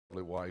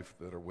lovely wife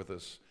that are with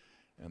us,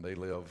 and they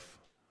live,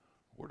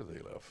 where do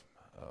they live?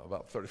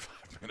 About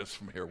 35 minutes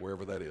from here,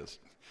 wherever that is.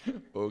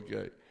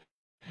 Okay.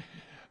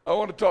 I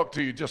want to talk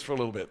to you just for a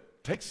little bit.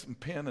 Take some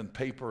pen and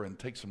paper and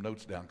take some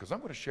notes down, because I'm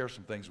going to share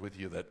some things with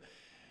you that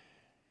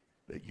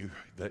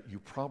you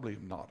probably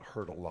have not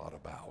heard a lot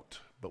about,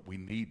 but we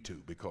need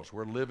to, because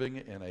we're living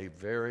in a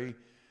very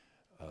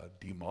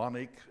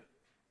demonic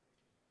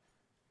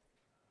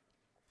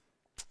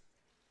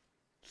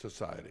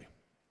society.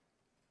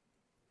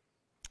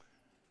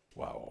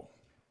 Wow.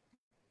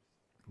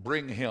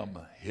 Bring him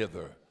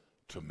hither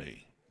to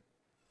me.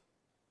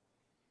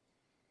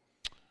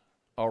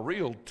 Our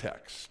real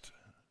text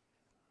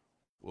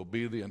will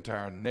be the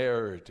entire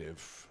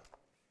narrative,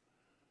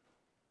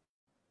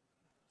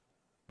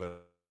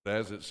 but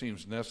as it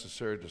seems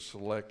necessary to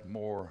select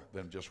more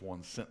than just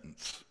one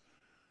sentence,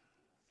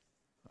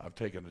 I've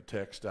taken a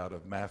text out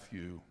of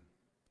Matthew,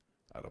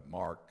 out of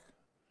Mark,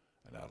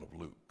 and out of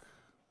Luke.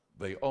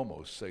 They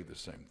almost say the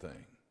same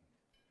thing.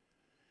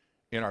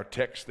 In our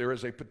text, there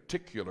is a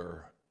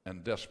particular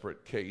and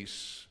desperate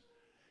case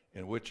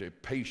in which a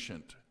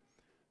patient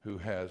who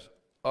has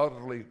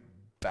utterly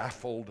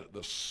baffled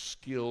the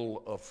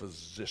skill of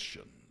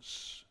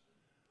physicians,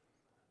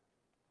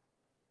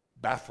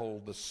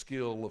 baffled the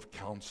skill of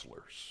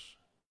counselors,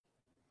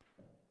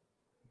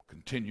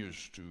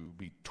 continues to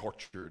be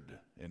tortured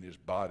in his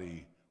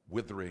body,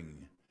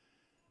 withering,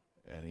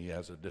 and he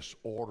has a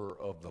disorder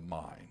of the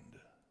mind.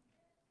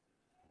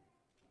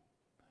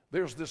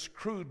 There's this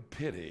crude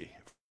pity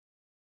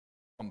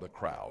from the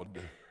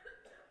crowd.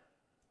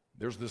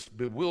 There's this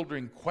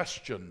bewildering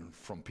question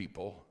from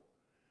people,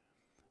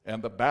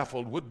 and the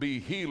baffled would-be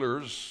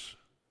healers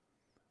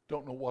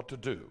don't know what to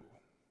do.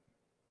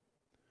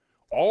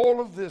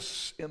 All of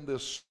this in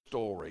this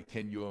story,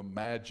 can you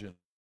imagine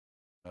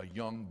a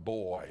young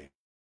boy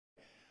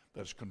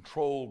that's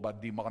controlled by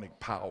demonic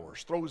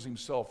powers, throws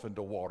himself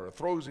into water,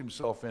 throws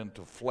himself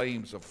into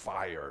flames of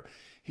fire?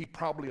 He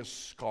probably is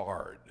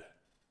scarred.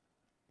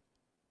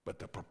 But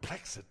the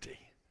perplexity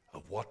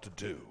of what to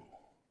do.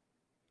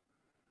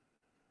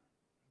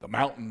 The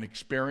mountain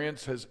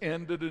experience has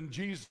ended, and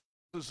Jesus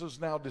is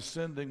now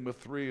descending with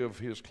 3 of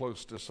his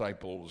close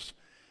disciples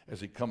as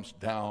he comes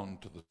down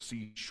to the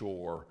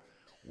seashore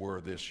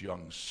where this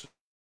young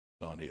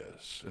son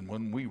is. And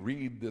when we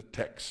read the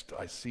text,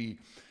 I see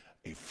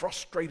a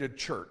frustrated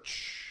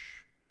church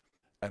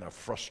and a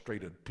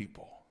frustrated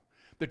people.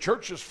 The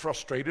church is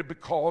frustrated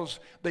because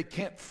they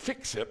can't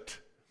fix it,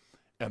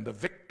 and the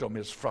victim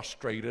is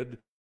frustrated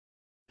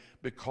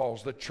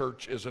because the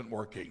church isn't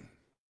working.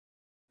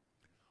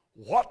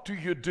 What do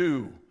you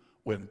do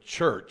when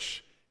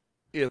church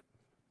is?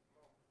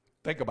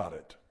 Think about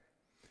it.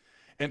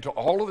 Into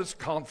all of this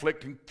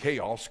conflict and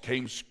chaos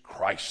came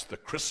Christ, the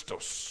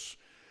Christos,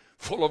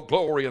 full of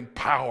glory and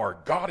power,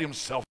 God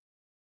himself.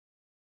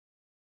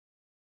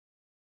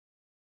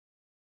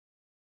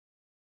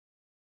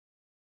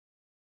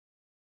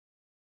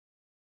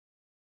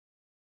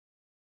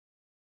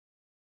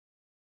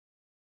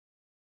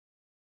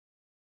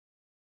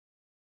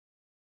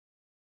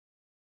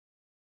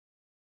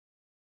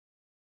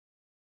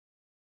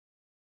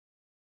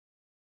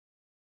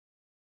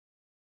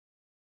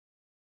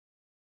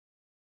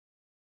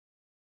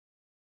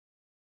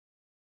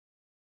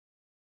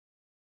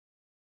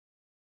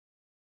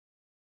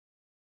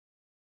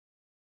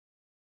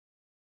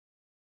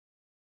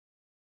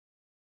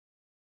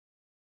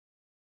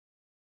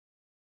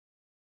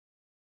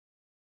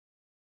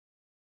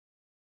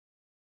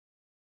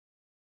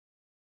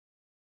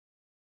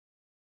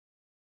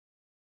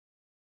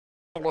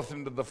 Falleth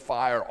into the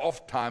fire,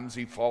 oftentimes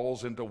he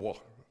falls into water.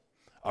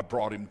 I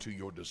brought him to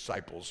your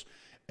disciples,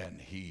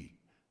 and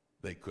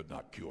they could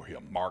not cure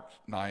him. Mark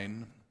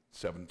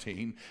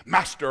 9:17.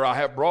 Master, I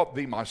have brought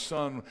thee my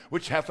son,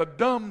 which hath a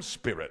dumb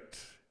spirit.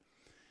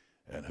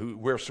 And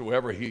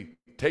wheresoever he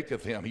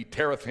taketh him, he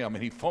teareth him,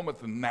 and he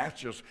foameth and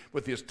gnasheth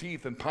with his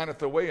teeth, and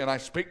pineth away. And I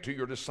spake to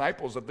your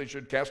disciples that they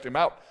should cast him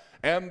out,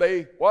 and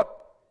they, what?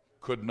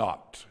 Could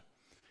not.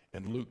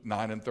 In Luke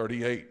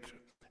 9:38.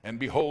 And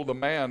behold, a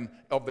man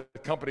of the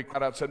company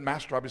cried out and said,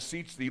 Master, I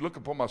beseech thee, look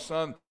upon my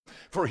son,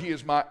 for he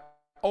is my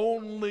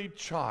only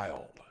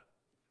child.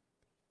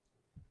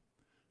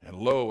 And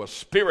lo, a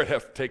spirit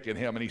hath taken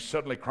him, and he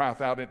suddenly crieth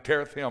out, and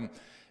teareth him,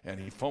 and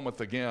he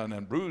foameth again,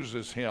 and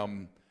bruises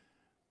him,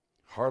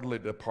 hardly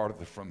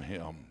departeth from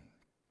him.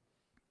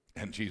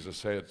 And Jesus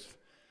says,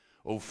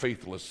 O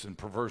faithless and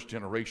perverse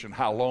generation,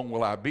 how long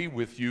will I be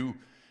with you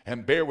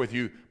and bear with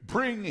you?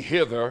 Bring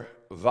hither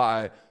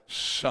thy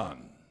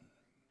son.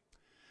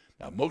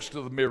 Now, most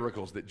of the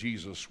miracles that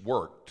Jesus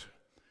worked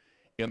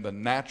in the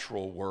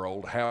natural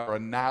world have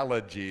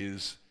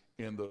analogies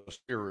in the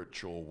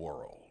spiritual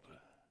world.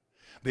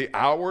 The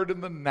outward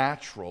and the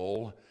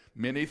natural,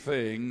 many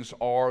things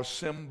are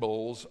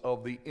symbols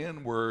of the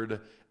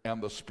inward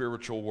and the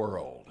spiritual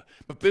world.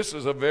 But this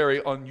is a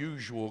very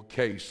unusual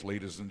case,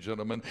 ladies and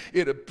gentlemen.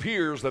 It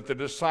appears that the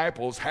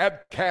disciples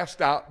had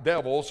cast out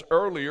devils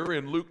earlier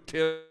in Luke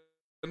 10.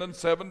 and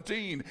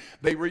 17.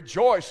 They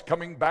rejoiced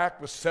coming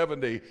back with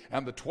 70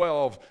 and the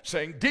 12,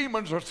 saying,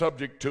 demons are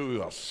subject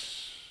to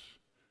us.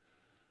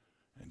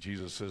 And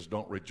Jesus says,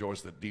 don't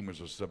rejoice that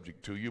demons are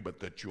subject to you, but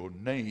that your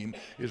name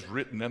is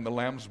written in the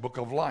Lamb's book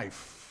of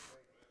life.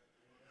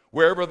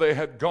 Wherever they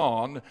had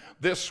gone,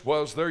 this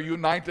was their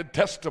united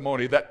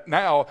testimony that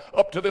now,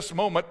 up to this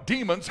moment,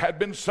 demons had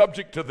been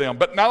subject to them,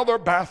 but now they're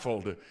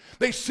baffled.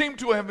 They seem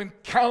to have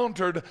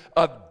encountered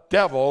a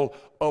devil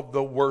of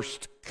the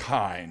worst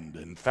kind.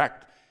 In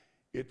fact,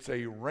 it's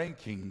a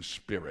ranking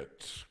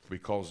spirit,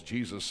 because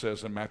Jesus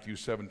says in Matthew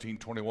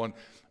 17:21,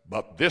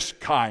 but this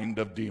kind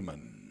of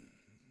demon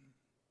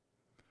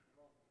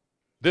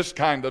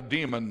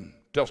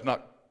does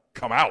not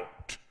come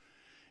out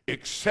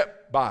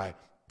except by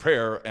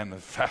prayer and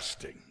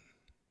fasting.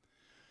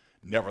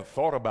 Never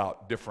thought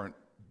about different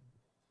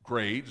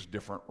grades,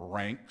 different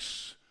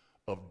ranks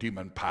of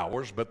demon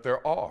powers, but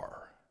there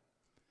are.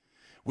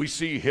 We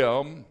see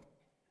him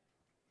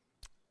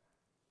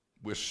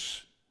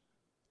with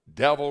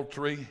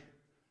deviltry,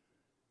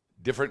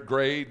 different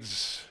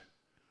grades,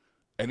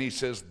 and he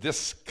says,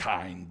 this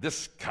kind,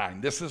 this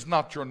is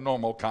not your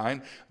normal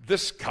kind,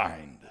 this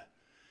kind.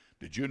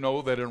 Did you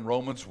know that in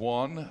Romans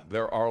 1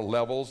 there are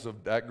levels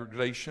of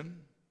degradation?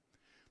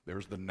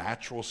 There's the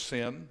natural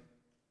sin,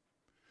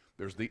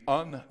 there's the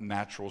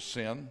unnatural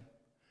sin,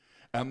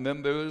 and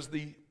then there's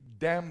the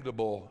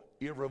damnable,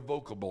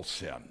 irrevocable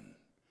sin.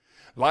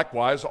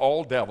 Likewise,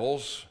 all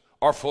devils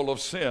are full of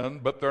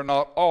sin, but they're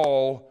not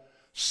all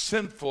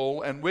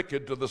sinful and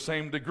wicked to the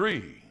same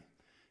degree.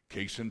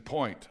 Case in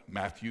point,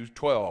 Matthew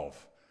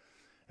 12.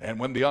 And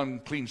when the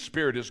unclean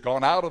spirit is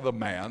gone out of the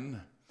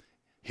man,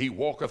 he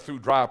walketh through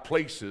dry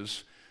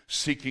places,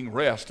 seeking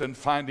rest and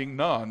finding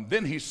none.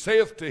 Then he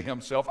saith to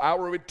himself, I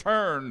will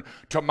return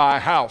to my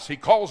house. He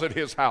calls it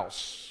his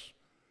house.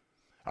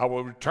 I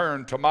will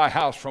return to my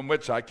house from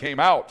which I came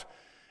out.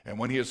 And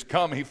when he is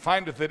come, he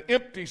findeth it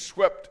empty,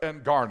 swept,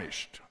 and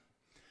garnished.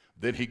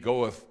 Then he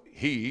goeth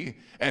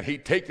and he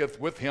taketh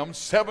with him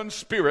 7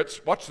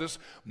 spirits, watch this,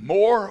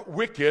 more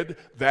wicked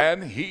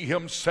than he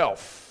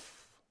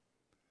himself.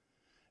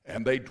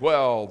 And they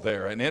dwell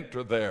there and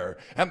enter there.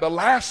 And the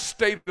last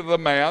state of the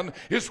man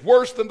is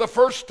worse than the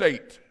first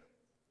state.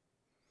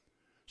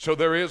 So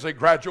there is a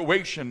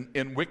graduation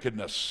in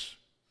wickedness.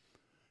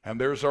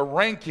 And there's a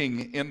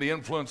ranking in the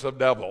influence of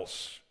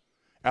devils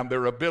and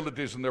their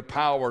abilities and their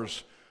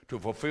powers to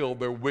fulfill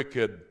their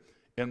wicked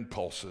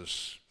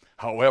impulses.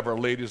 However,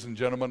 ladies and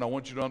gentlemen, I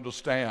want you to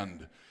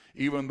understand,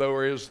 even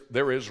though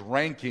there is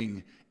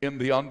ranking in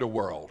the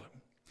underworld,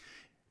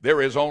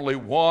 there is only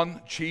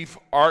one chief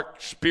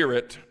arch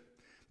spirit.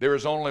 There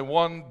is only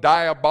one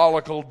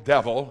diabolical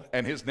devil,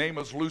 and his name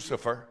is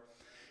Lucifer.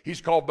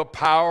 He's called the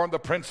power and the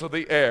prince of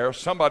the air.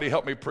 Somebody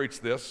help me preach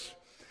this.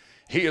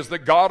 He is the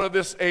god of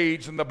this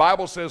age, and the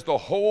Bible says the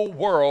whole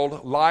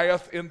world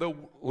lieth in the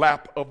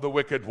lap of the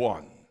wicked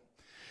one.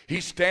 He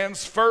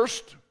stands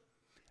first,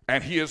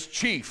 and he is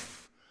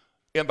chief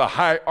in the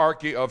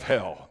hierarchy of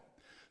hell.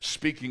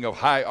 Speaking of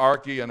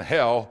hierarchy and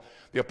hell,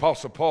 the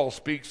Apostle Paul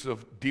speaks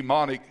of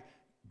demonic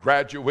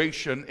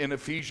graduation in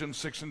Ephesians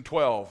 6 and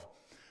 12.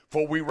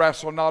 For we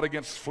wrestle not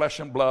against flesh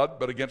and blood,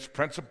 but against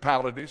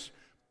principalities,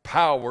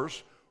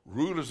 powers,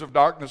 rulers of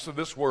darkness of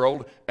this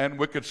world, and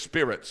wicked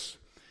spirits.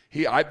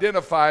 He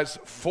identifies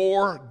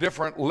 4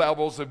 different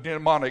levels of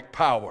demonic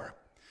power.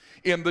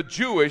 In the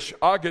Jewish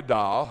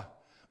Agadah,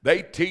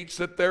 they teach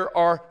that there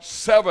are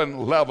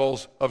 7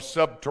 levels of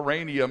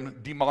subterranean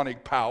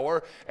demonic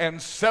power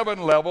and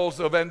 7 levels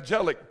of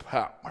angelic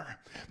power.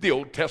 The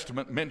Old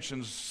Testament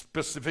mentions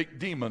specific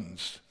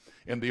demons.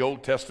 In the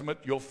Old Testament,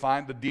 you'll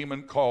find a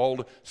demon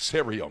called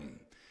Sirium.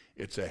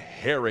 It's a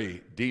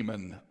hairy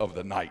demon of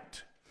the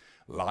night.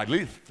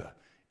 Lilith,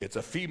 it's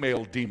a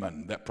female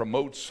demon that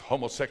promotes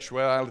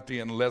homosexuality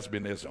and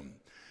lesbianism.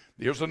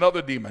 Here's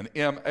another demon,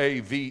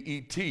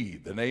 M-A-V-E-T,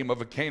 the name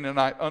of a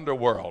Canaanite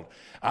underworld.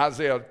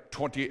 Isaiah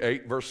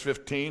 28, verse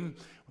 15,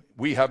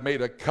 we have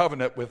made a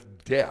covenant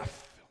with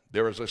death.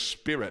 There is a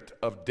spirit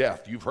of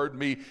death. You've heard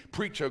me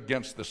preach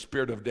against the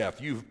spirit of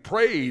death. You've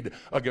prayed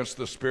against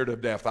the spirit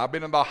of death. I've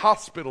been in the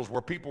hospitals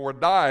where people were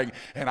dying,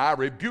 and I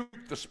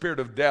rebuked the spirit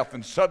of death,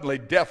 and suddenly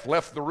death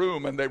left the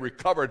room, and they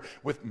recovered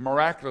with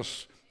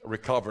miraculous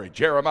recovery.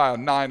 Jeremiah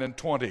 9 and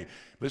 20.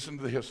 Listen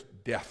to this.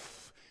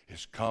 Death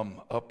has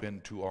come up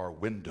into our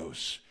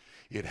windows.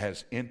 It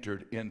has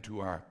entered into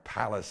our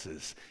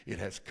palaces. It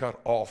has cut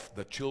off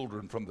the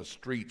children from the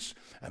streets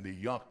and the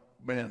young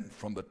men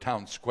from the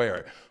town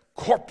square.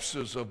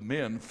 Corpses of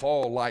men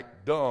fall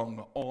like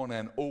dung on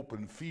an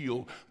open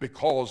field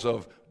because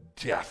of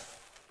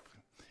death.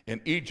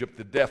 In Egypt,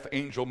 the death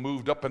angel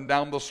moved up and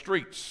down the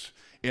streets,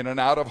 in and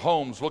out of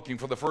homes, looking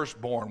for the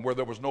firstborn where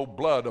there was no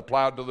blood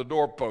applied to the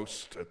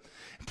doorpost.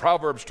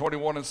 Proverbs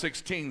 21 and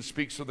 16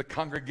 speaks of the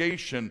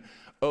congregation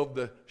of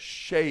the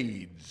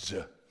shades.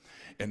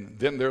 And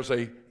then there's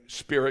a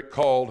spirit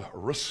called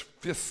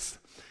Rusphis.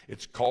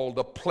 It's called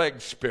a plague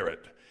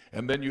spirit.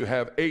 And then you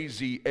have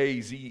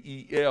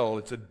Azazel.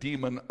 It's a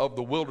demon of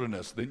the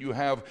wilderness. Then you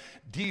have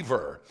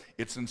Dever.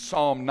 It's in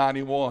Psalm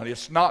 91.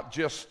 It's not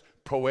just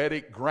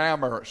poetic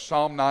grammar.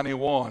 Psalm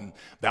 91.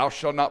 Thou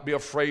shalt not be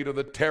afraid of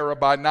the terror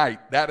by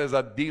night. That is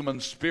a demon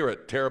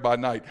spirit, terror by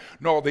night.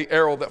 Nor the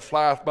arrow that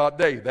flieth by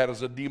day. That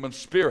is a demon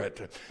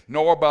spirit.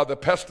 Nor by the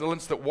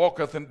pestilence that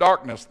walketh in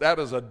darkness. That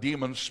is a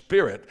demon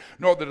spirit.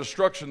 Nor the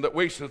destruction that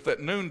wasteth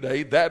at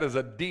noonday. That is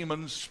a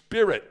demon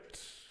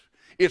spirit.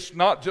 It's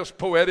not just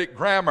poetic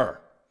grammar.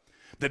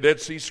 The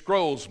Dead Sea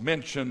Scrolls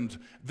mentioned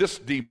this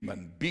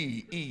demon,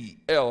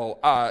 Beliel.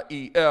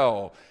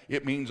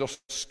 It means a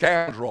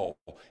scoundrel.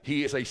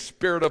 He is a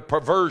spirit of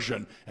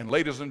perversion. And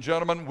ladies and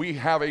gentlemen, we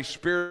have a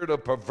spirit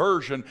of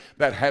perversion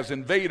that has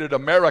invaded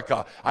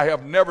America. I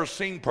have never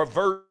seen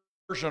perversion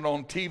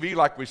on TV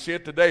like we see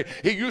it today.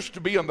 It used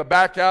to be in the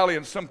back alley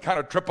in some kind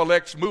of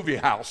XXX movie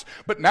house,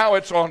 but now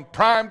it's on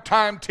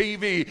primetime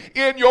TV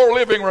in your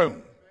living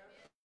room.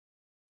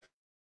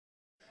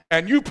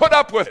 And you put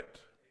up with it.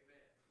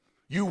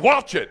 You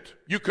watch it.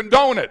 You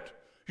condone it.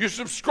 You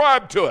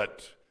subscribe to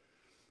it.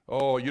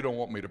 Oh, you don't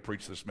want me to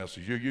preach this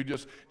message. You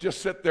just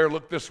sit there,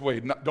 look this way.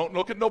 Don't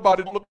look at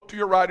nobody. Don't look to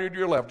your right or to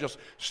your left. Just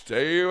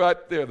stay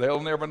right there.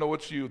 They'll never know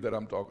it's you that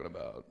I'm talking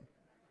about.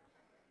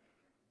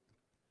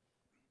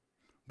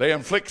 They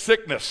inflict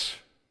sickness.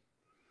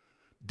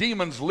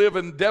 Demons live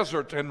in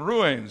desert and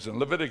ruins in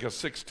Leviticus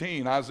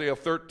 16, Isaiah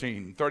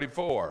 13,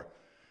 34.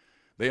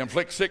 They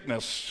inflict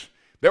sickness.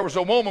 There was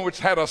a woman which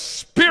had a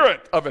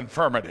spirit of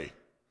infirmity.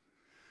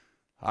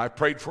 I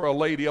prayed for a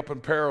lady up in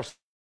Paris,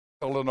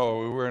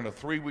 Illinois. We were in a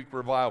 3-week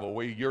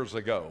revival years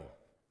ago.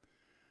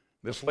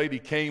 This lady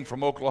came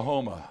from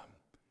Oklahoma.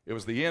 It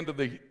was the end of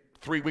the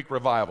 3-week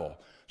revival.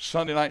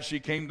 Sunday night she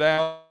came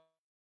down,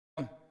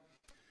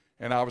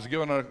 and I was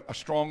given a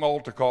strong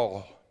altar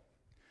call.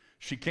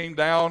 She came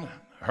down.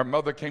 Her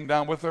mother came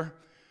down with her.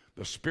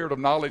 The spirit of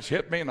knowledge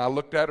hit me, and I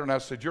looked at her, and I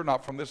said, "You're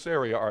not from this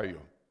area, are you?"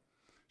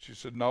 She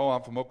said, "No,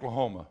 I'm from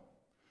Oklahoma."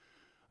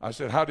 I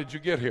said, "How did you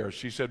get here?"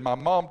 She said, "My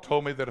mom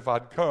told me that if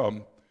I'd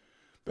come,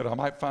 that I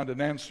might find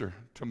an answer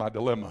to my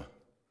dilemma."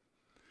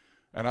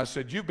 And I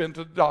said, "You've been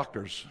to the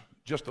doctors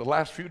just the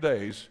last few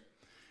days,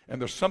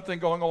 and there's something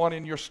going on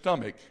in your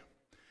stomach.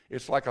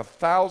 It's like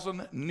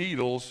 1,000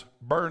 needles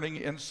burning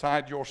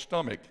inside your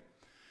stomach."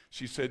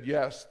 She said,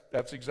 "Yes,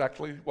 that's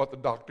exactly what the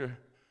doctor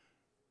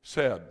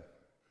said,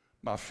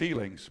 my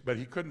feelings, but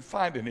he couldn't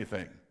find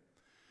anything."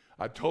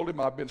 I told him,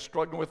 "I've been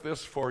struggling with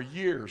this for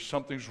years.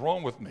 Something's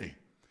wrong with me."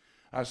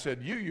 I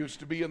said, "You used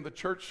to be in the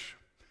church.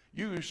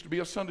 You used to be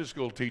a Sunday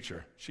school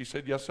teacher." She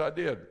said, "Yes, I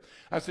did."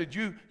 I said,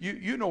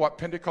 you know what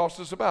Pentecost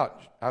is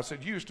about." I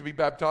said, "You used to be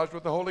baptized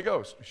with the Holy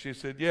Ghost." She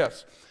said,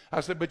 "Yes."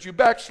 I said, "But you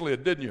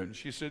backslid, didn't you?" And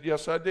she said,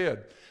 "Yes, I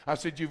did." I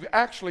said, "You've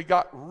actually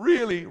got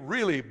really,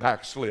 really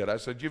backslid." I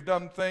said, "You've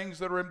done things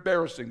that are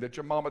embarrassing that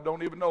your mama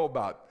don't even know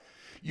about.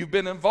 You've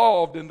been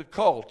involved in the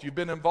cult. You've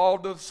been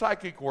involved in the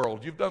psychic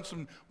world. You've done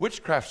some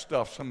witchcraft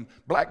stuff, some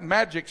black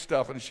magic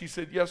stuff." And she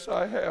said, "Yes,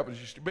 I have." And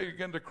she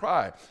began to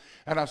cry.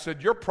 And I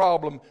said, "Your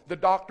problem, the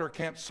doctor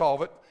can't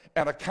solve it,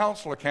 and a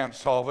counselor can't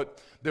solve it.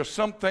 There's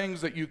some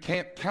things that you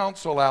can't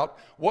counsel out.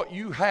 What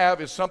you have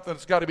is something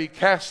that's got to be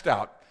cast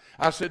out."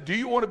 I said, "Do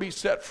you want to be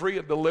set free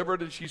and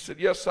delivered?" And she said,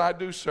 "Yes, I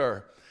do,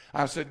 sir."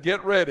 I said,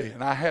 "Get ready."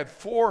 And I had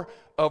 4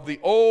 of the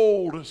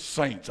old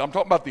saints. I'm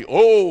talking about the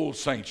old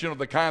saints, you know,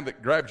 the kind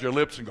that grabs your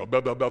lips and go,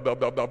 blah, blah, blah, blah,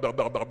 blah, blah, blah,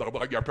 blah, blah, blah,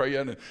 blah, you're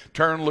praying, and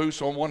turn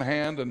loose on one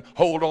hand and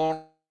hold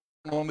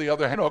on the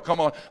other hand. "Oh, come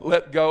on,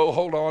 let go,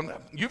 hold on."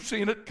 You've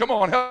seen it. Come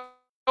on,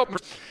 help me.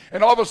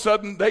 And all of a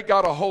sudden, they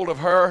got a hold of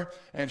her,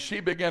 and she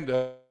began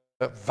to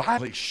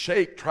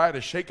violently try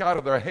to shake out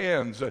of their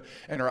hands,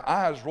 and her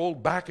eyes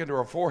rolled back into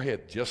her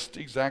forehead, just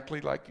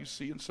exactly like you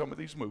see in some of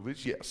these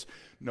movies. Yes.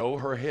 No,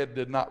 her head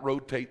did not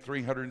rotate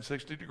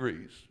 360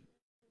 degrees.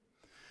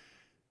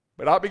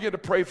 But I began to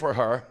pray for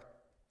her,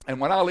 and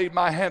when I laid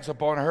my hands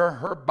upon her,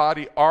 her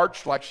body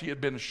arched like she had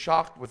been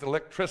shocked with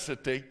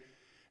electricity.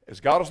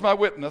 As God is my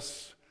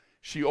witness,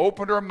 she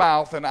opened her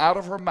mouth, and out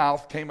of her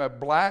mouth came a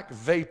black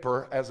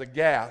vapor as a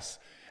gas,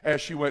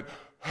 as she went,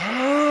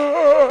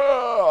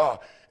 "Ah!"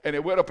 and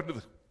it went up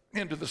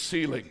into the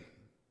ceiling.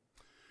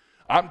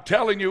 I'm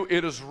telling you,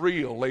 it is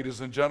real,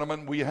 ladies and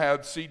gentlemen.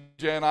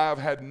 CJ and I have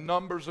had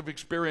numbers of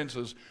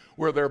experiences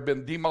where there have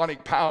been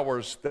demonic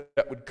powers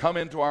that would come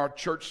into our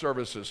church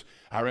services.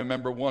 I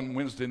remember one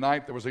Wednesday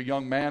night, there was a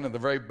young man in the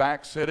very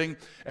back sitting,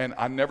 and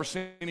I'd never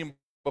seen him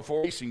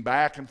before, pacing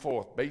back and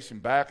forth.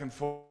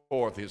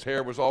 His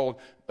hair was all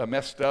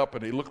messed up,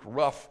 and he looked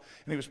rough,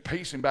 and he was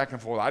pacing back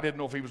and forth. I didn't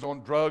know if he was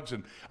on drugs,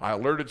 and I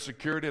alerted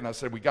security, and I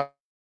said, we got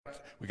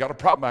a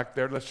problem back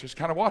there. Let's just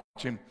kind of watch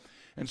him.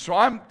 And so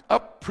I'm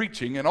up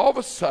preaching, and all of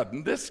a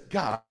sudden, this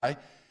guy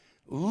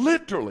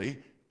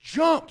literally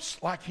jumps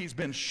like he's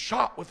been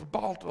shot with a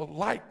bolt of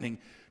lightning,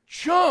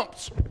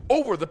 jumps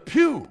over the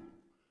pew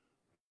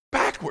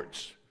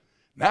backwards.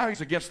 Now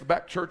he's against the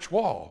back church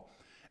wall.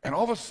 And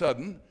all of a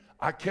sudden,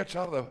 I catch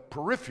out of the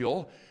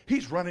peripheral,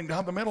 he's running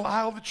down the middle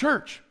aisle of the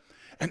church.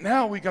 And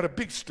now we got a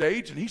big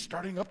stage, and he's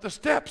starting up the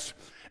steps.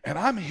 And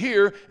I'm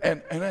here,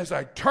 and as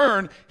I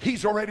turn,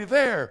 he's already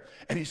there.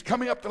 And he's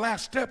coming up the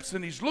last steps,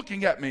 and he's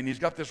looking at me, and he's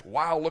got this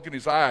wild look in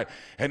his eye.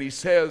 And he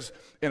says,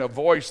 in a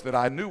voice that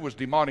I knew was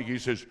demonic, he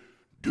says,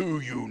 "Do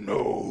you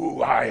know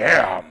who I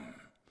am?"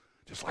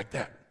 Just like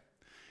that.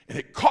 And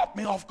it caught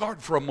me off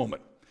guard for a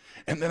moment.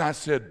 And then I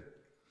said,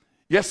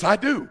 "Yes, I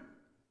do.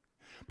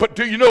 But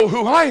do you know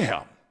who I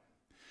am?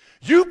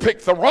 You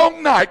picked the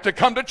wrong night to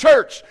come to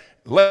church."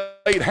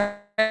 Laid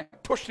hand,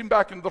 pushed him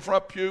back into the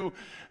front pew,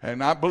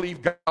 and I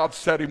believe God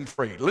set him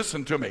free.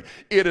 Listen to me.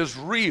 It is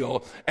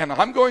real, and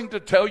I'm going to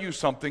tell you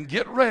something.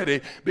 Get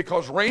ready,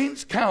 because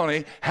Rains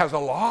County has a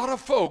lot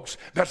of folks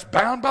that's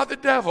bound by the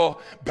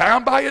devil,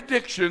 bound by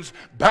addictions,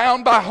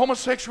 bound by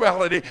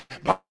homosexuality,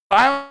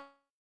 bound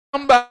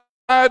by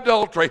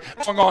adultery,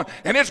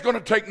 and it's going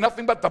to take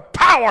nothing but the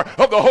power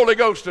of the Holy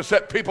Ghost to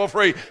set people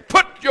free.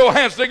 Put your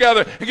hands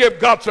together and give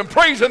God some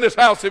praise in this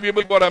house if you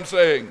believe what I'm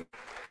saying.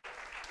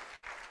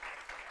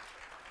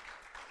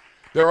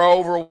 There are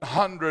over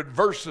 100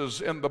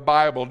 verses in the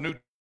Bible, New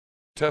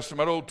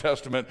Testament, Old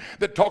Testament,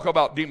 that talk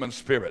about demon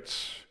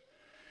spirits.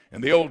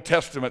 In the Old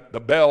Testament, the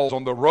bells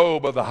on the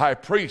robe of the high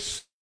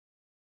priest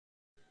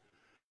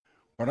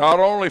were not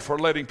only for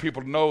letting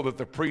people know that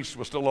the priest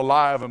was still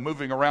alive and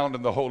moving around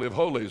in the Holy of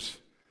Holies,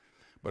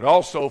 but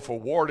also for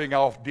warding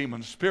off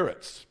demon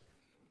spirits.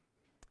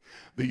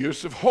 The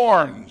use of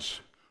horns,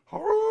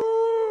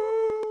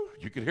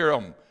 you could hear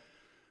them,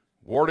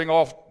 warding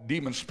off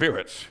demon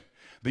spirits.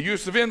 The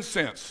use of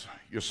incense.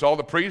 You saw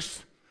the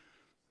priest,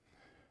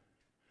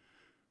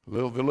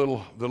 the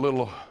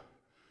little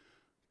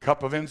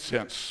cup of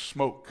incense,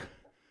 smoke,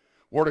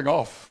 warding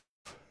off.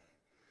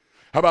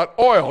 How about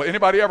oil?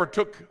 Anybody ever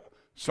took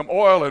some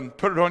oil and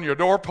put it on your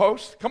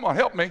doorpost? Come on,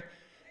 help me.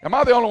 Am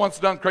I the only one that's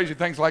done crazy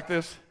things like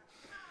this?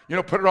 You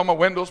know, put it on my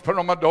windows, put it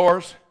on my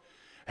doors.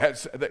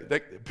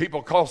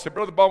 People call and say,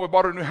 "Brother Bob, we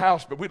bought a new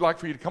house, but we'd like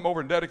for you to come over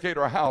and dedicate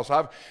our house."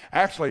 I've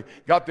actually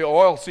got the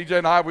oil. CJ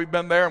and I, we've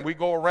been there, and we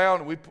go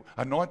around and we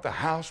anoint the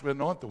house, we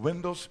anoint the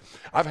windows.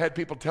 I've had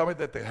people tell me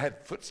that they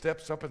had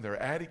footsteps up in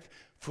their attic,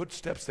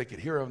 footsteps they could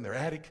hear in their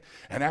attic,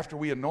 and after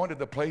we anointed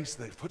the place,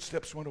 the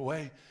footsteps went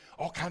away.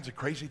 All kinds of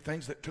crazy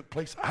things that took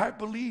place. I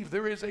believe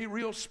there is a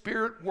real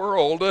spirit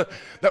world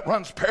that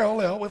runs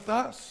parallel with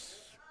us.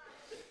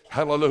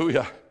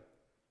 Hallelujah.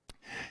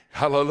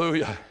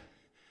 Hallelujah.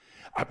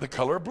 The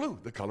color of blue,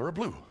 the color of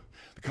blue.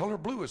 The color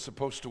of blue is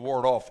supposed to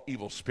ward off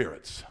evil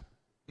spirits.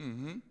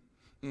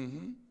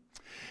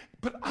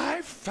 But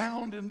I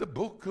found in the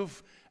book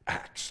of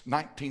Acts,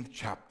 19th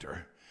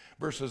chapter,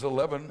 verses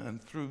 11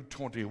 and through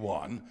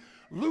 21,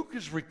 Luke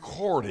is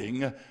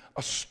recording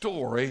a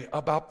story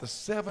about the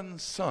 7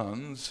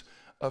 sons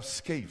of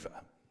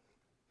Sceva,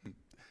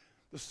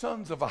 the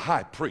sons of a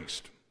high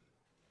priest.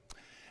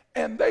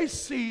 And they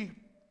see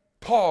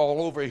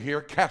Paul over here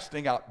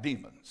casting out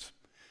demons.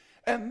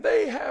 And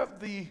they have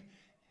the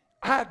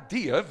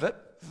idea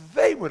that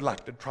they would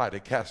like to try to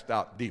cast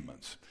out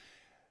demons.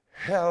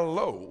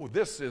 Hello,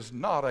 this is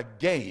not a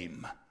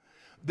game.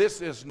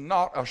 This is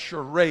not a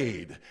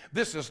charade.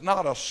 This is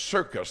not a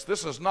circus.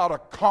 This is not a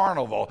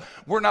carnival.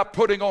 We're not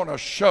putting on a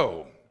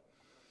show.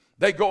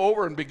 They go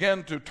over and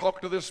begin to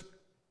talk to this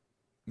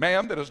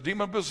man that is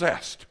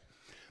demon-possessed.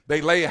 They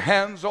lay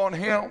hands on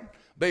him.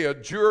 They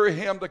adjure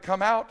him to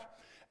come out.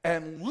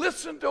 And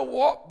listen to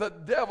what the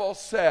devil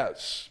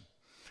says.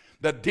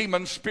 The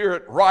demon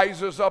spirit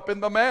rises up in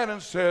the man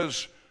and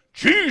says,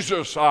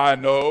 "Jesus I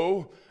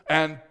know,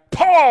 and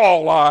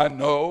Paul I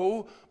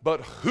know,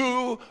 but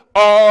who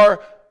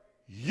are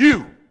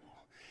you?"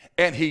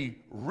 And he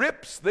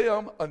rips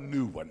them a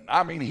new one.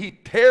 I mean, he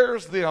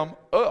tears them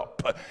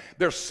up.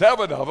 There's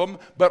 7 of them,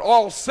 but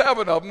all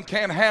 7 of them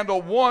can't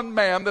handle one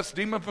man that's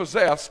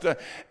demon-possessed.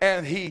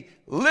 And he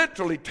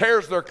literally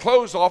tears their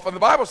clothes off. And the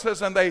Bible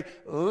says, and they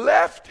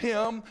left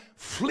him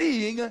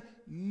fleeing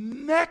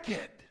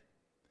naked.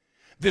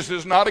 This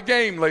is not a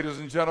game, ladies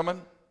and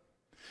gentlemen.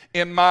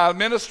 In my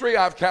ministry,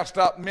 I've cast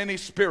out many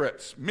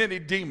spirits, many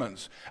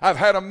demons. I've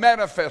had them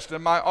manifest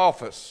in my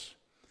office.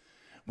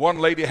 One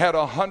lady had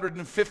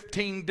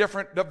 115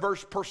 different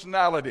diverse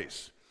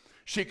personalities.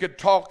 She could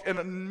talk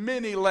in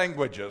many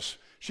languages.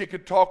 She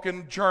could talk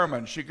in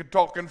German. She could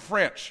talk in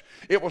French.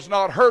 It was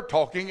not her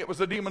talking. It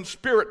was a demon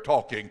spirit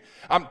talking.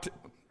 Am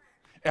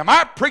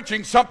I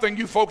preaching something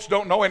you folks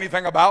don't know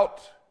anything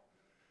about?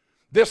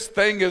 This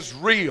thing is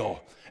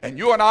real. And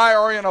you and I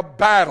are in a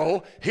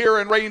battle here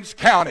in Rains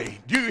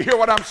County. Do you hear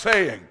what I'm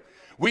saying?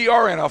 We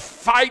are in a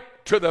fight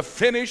to the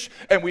finish,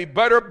 and we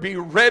better be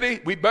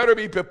ready. We better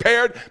be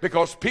prepared,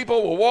 because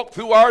people will walk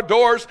through our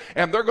doors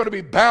and they're going to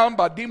be bound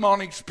by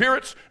demonic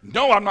spirits.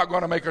 No, I'm not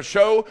going to make a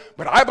show,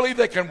 but I believe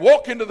they can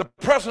walk into the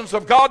presence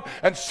of God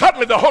and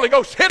suddenly the Holy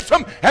Ghost hits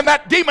them and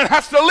that demon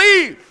has to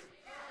leave.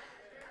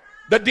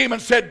 The demon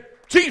said,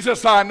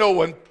 "Jesus I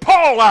know and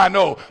Paul I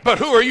know, but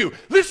who are you?"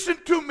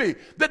 Listen to me.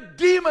 The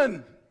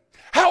demon,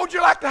 how would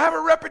you like to have a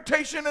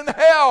reputation in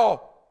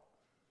hell?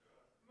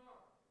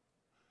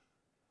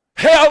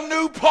 Hell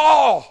knew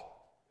Paul.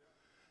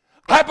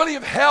 I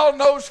believe hell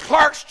knows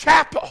Clark's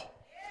Chapel.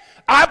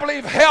 I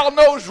believe hell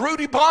knows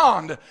Rudy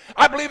Bond.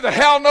 I believe that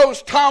hell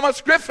knows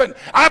Thomas Griffin.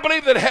 I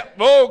believe that hell,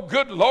 oh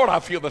good Lord, I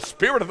feel the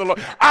Spirit of the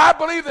Lord. I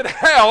believe that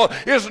hell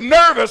is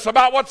nervous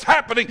about what's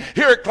happening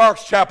here at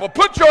Clark's Chapel.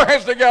 Put your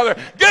hands together.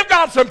 Give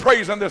God some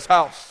praise in this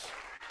house.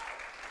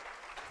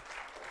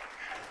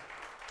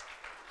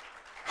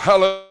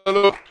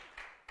 Hallelujah.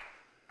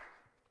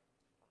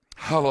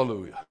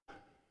 Hallelujah.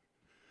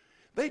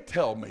 They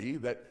tell me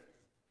that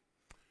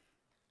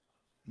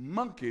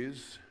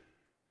monkeys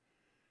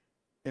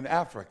in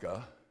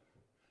Africa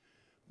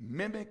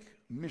mimic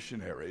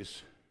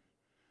missionaries.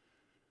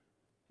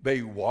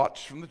 They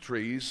watch from the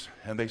trees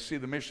and they see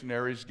the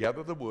missionaries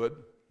gather the wood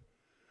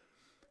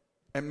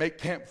and make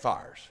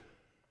campfires.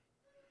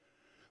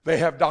 They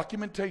have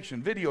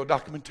documentation, video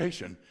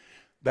documentation,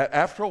 that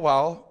after a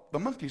while the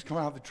monkeys come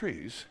out of the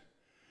trees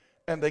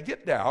and they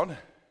get down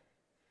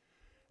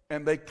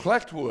and they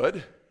collect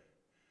wood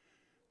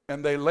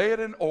and they lay it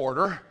in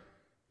order.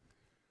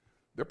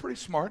 They're pretty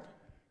smart.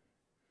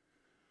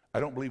 I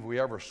don't believe we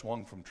ever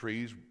swung from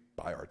trees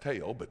by our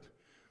tail, but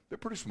they're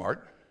pretty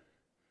smart.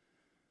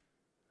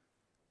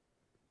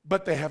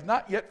 But they have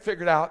not yet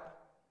figured out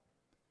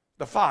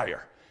the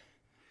fire.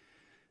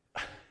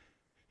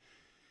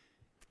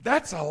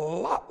 That's a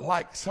lot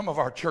like some of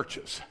our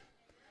churches.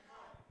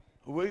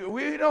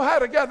 We know how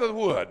to gather the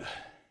wood.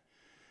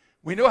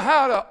 We know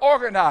how to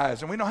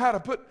organize, and we know how to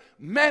put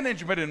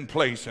management in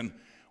place, and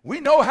we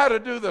know how to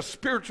do the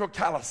spiritual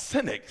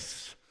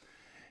calisthenics.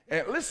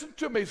 And listen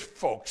to me,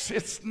 folks,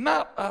 it's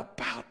not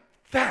about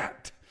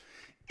that.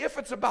 If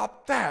it's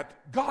about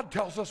that, God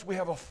tells us we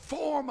have a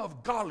form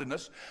of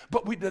godliness,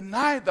 but we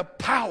deny the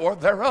power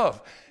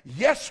thereof.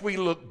 Yes, we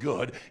look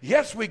good.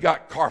 Yes, we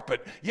got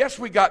carpet. Yes,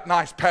 we got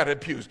nice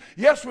padded pews.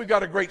 Yes, we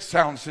got a great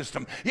sound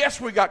system.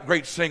 Yes, we got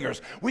great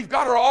singers. We've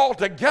got it all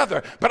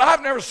together, but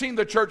I've never seen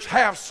the church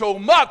have so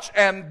much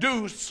and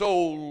do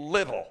so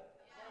little.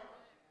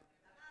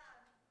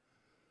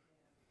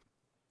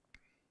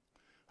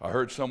 I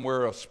heard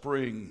somewhere a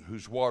spring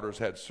whose waters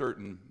had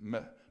certain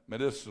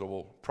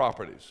medicinal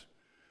properties.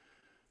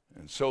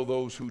 And so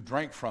those who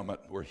drank from it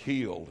were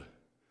healed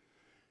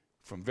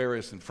from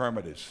various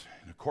infirmities.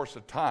 In the course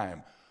of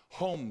time,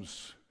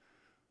 homes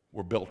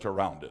were built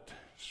around it,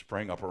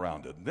 sprang up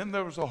around it. And then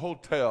there was a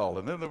hotel,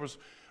 and then there was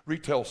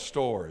retail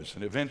stores,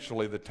 and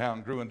eventually the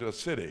town grew into a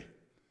city.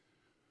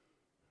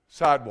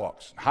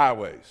 Sidewalks,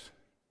 highways.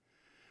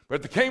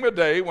 But there came a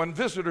day when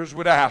visitors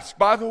would ask,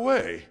 by the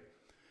way,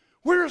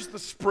 where's the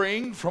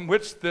spring from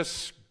which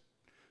this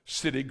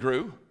city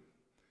grew?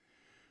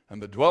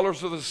 And the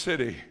dwellers of the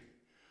city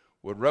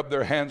would rub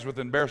their hands with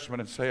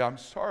embarrassment and say, I'm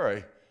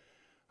sorry,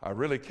 I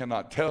really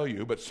cannot tell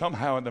you, but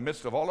somehow in the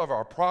midst of all of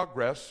our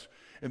progress,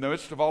 in the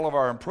midst of all of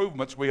our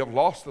improvements, we have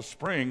lost the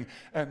spring,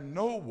 and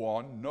no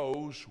one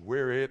knows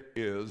where it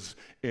is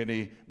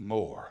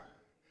anymore.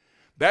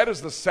 That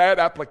is the sad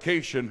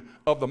application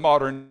of the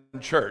modern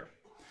church.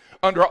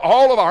 Under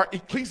all of our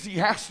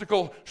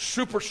ecclesiastical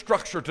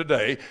superstructure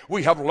today,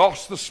 we have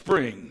lost the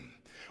spring.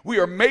 We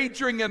are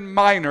majoring in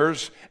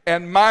minors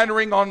and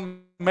minoring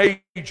on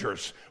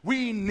majors.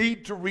 We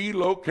need to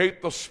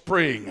relocate the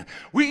spring.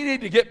 We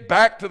need to get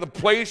back to the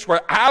place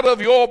where out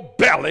of your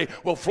belly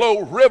will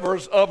flow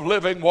rivers of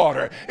living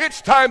water.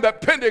 It's time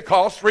that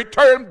Pentecost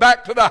returned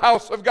back to the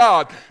house of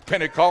God.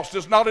 Pentecost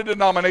is not a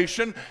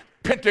denomination.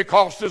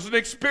 Pentecost is an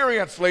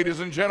experience, ladies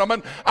and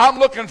gentlemen. I'm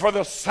looking for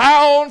the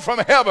sound from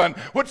heaven.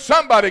 Would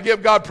somebody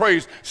give God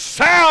praise?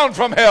 Sound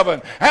from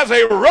heaven as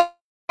a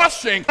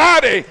rushing,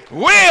 mighty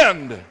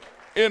wind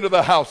into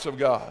the house of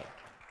God.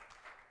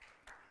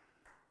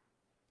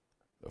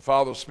 The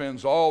father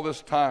spends all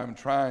this time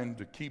trying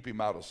to keep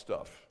him out of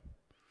stuff.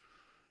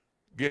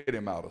 Get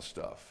him out of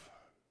stuff.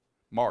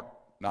 Mark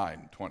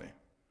 9:20.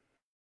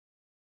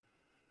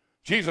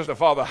 Jesus the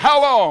Father,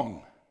 how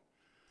long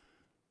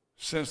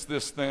since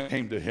this thing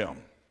came to him?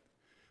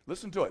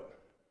 Listen to it.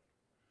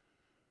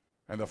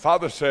 And the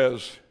father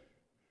says,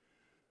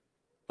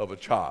 of a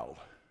child.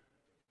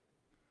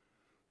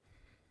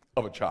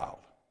 Of a child.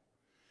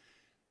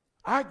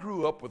 I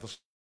grew up with the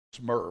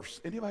Smurfs.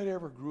 Anybody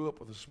ever grew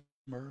up with the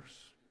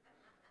Smurfs?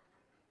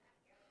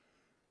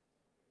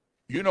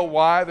 You know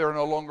why they're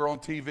no longer on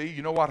TV?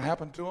 You know what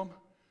happened to them?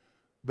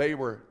 They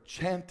were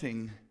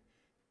chanting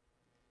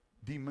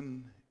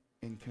demon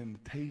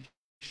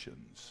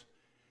incantations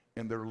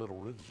in their little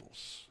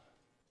riddles.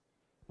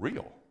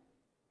 Real.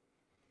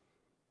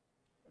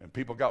 And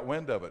people got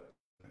wind of it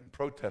and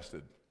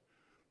protested.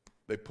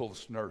 They pulled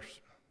the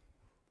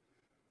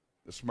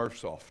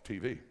Smurfs off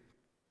TV.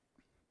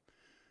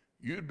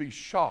 You'd be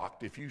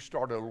shocked if you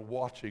started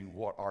watching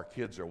what our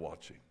kids are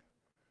watching.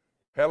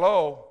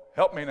 Hello,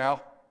 help me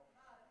now.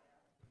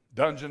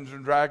 Dungeons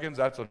and Dragons,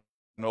 that's an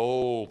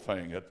old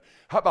thing.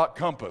 How about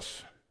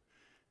Compass?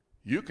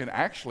 You can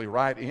actually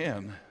write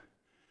in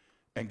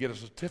and get a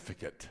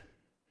certificate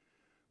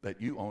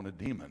that you own a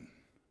demon.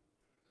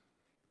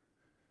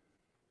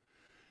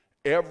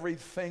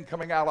 Everything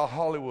coming out of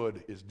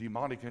Hollywood is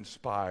demonic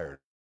inspired.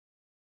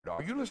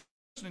 Are you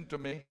listening to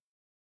me?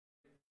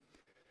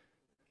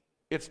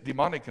 It's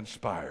demonic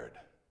inspired.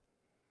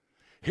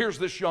 Here's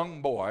this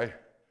young boy.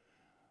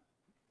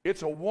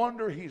 It's a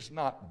wonder he's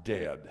not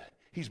dead.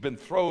 He's been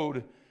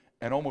thrown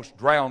and almost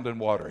drowned in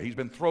water. He's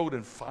been thrown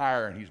in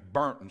fire, and he's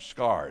burnt and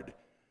scarred.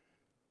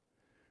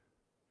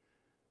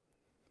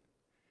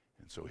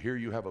 And so here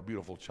you have a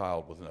beautiful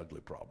child with an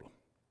ugly problem.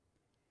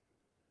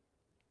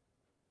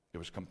 It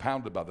was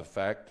compounded by the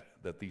fact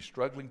that these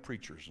struggling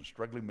preachers and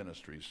struggling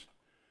ministries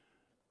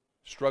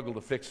struggled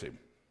to fix him,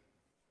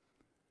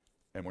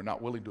 and were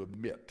not willing to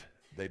admit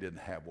they didn't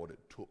have what it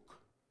took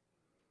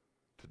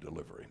to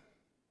deliver him.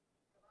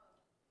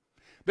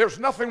 There's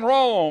nothing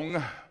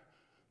wrong,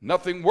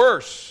 nothing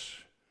worse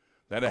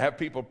than to have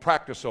people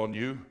practice on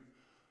you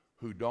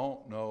who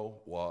don't know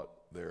what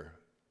they're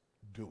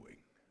doing.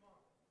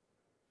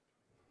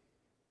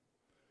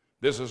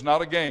 This is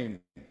not a game.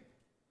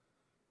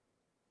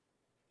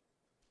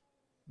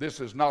 This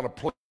is not a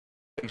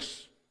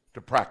place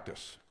to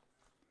practice.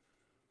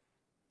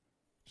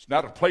 It's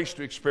not a place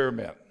to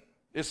experiment.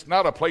 It's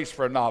not a place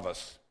for a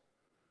novice.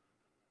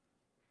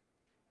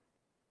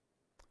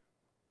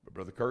 But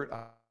Brother Kurt,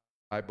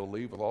 I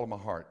believe with all of my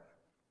heart,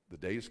 the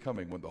day is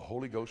coming when the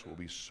Holy Ghost will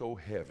be so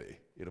heavy,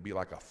 it'll be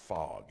like a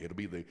fog. It'll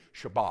be the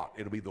Shabbat.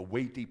 It'll be the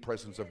weighty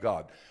presence of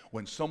God.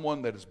 When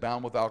someone that is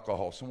bound with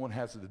alcohol, someone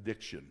has an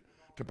addiction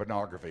to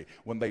pornography,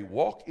 when they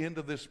walk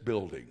into this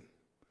building,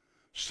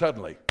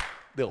 suddenly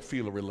they'll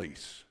feel a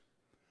release.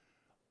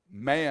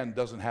 Man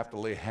doesn't have to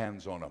lay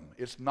hands on them.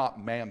 It's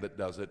not man that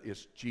does it.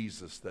 It's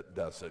Jesus that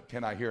does it.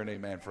 Can I hear an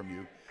amen from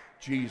you?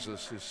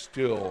 Jesus is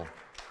still.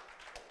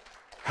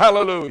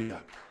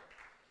 Hallelujah.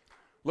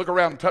 Look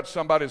around and touch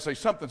somebody and say,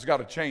 something's got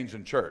to change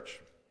in church.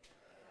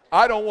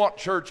 I don't want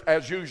church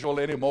as usual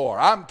anymore.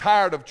 I'm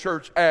tired of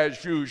church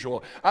as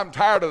usual. I'm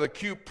tired of the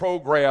cute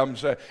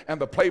programs and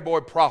the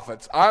Playboy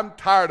prophets. I'm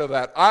tired of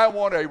that. I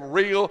want a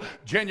real,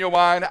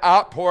 genuine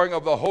outpouring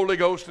of the Holy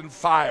Ghost and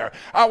fire.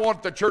 I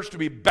want the church to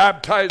be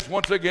baptized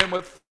once again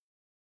with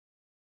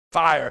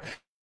fire.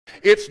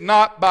 It's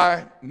not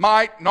by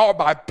might nor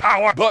by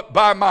power, but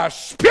by my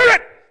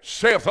Spirit,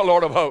 saith the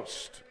Lord of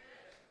hosts.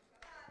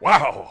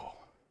 Wow.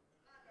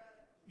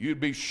 You'd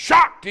be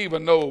shocked to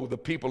even know the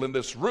people in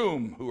this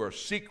room who are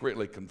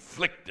secretly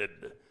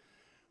conflicted,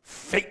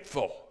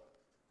 faithful,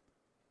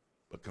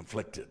 but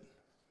conflicted,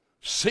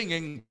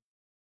 singing,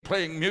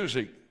 playing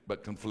music,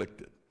 but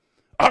conflicted,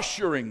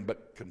 ushering,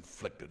 but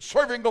conflicted,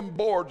 serving on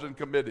boards and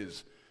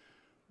committees,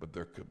 but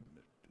they're committed,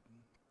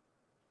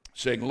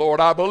 saying, Lord,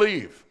 I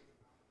believe,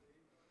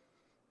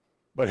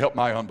 but help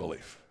my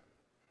unbelief.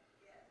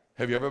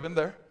 Have you ever been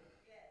there?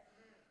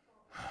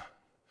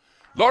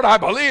 Lord, I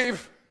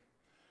believe,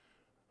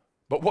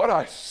 but what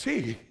I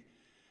see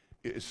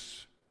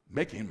is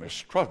making me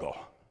struggle.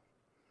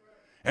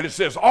 And it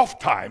says,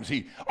 oft times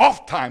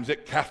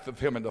it casteth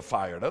him into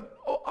fire. Now,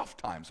 oft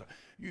times.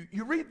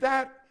 You read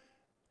that,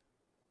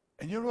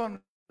 and you don't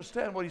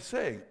understand what he's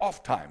saying.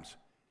 Oft times.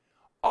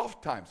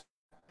 Oft times.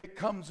 It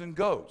comes and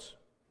goes.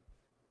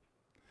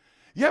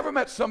 You ever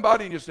met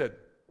somebody and you said,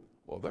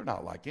 well, they're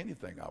not like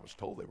anything I was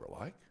told they were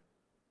like.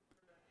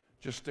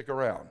 Just stick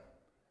around.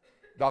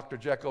 Dr.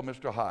 Jekyll,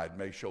 Mr. Hyde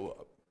may show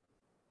up.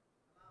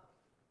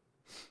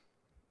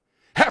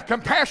 Have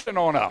compassion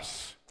on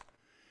us.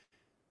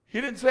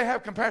 He didn't say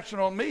have compassion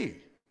on me.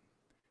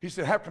 He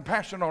said have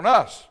compassion on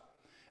us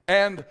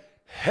and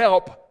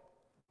help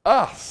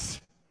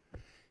us.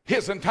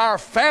 His entire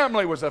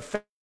family was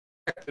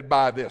affected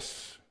by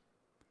this.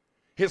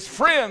 His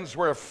friends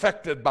were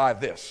affected by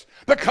this.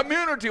 The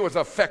community was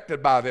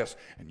affected by this.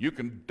 And you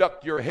can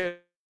duck your head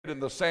in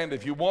the sand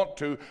if you want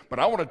to, but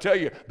I want to tell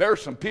you, there are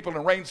some people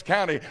in Rains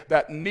County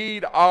that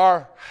need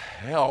our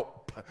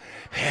help.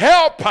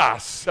 Help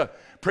us,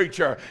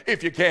 preacher,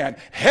 if you can.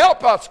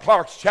 Help us,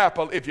 Clark's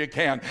Chapel, if you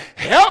can.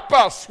 Help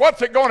us.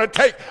 What's it going to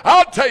take?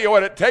 I'll tell you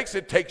what it takes.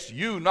 It takes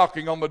you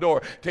knocking on the door.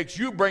 It takes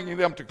you bringing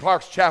them to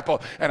Clark's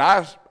Chapel. And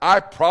I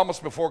promise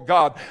before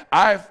God,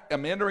 I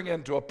am entering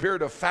into a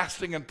period of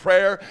fasting and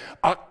prayer.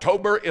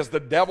 October is the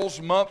devil's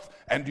month.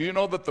 And do you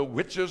know that the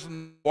witches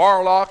and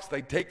warlocks,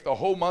 they take the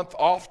whole month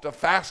off to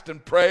fast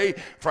and pray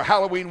for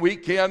Halloween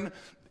weekend?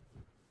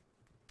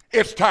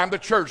 It's time the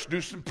church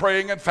do some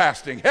praying and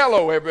fasting.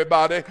 Hello,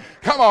 everybody.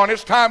 Come on,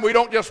 it's time we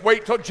don't just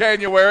wait till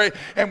January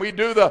and we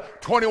do the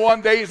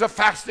 21 days of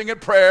fasting and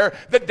prayer,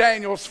 the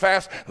Daniel's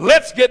fast.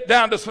 Let's get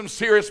down to some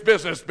serious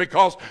business,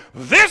 because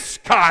this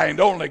kind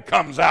only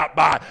comes out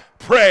by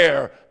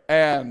prayer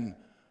and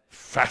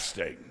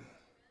fasting.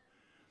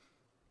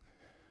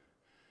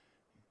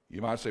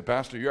 You might say,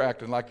 Pastor, you're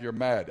acting like you're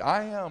mad.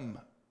 I am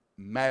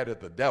mad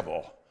at the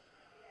devil,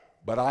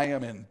 but I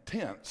am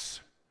intense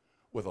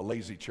with a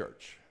lazy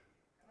church.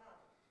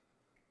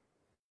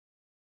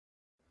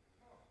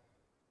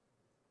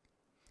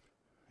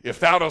 If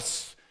thou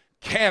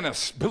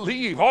canst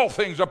believe, all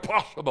things are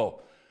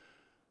possible.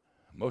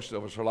 Most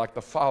of us are like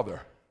the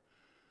father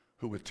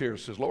who with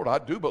tears says, Lord, I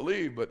do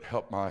believe, but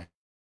help my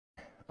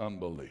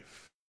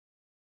unbelief.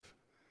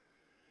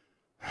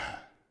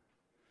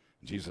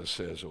 Jesus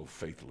says, oh,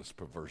 faithless,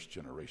 perverse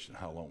generation,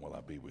 how long will I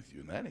be with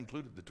you? And that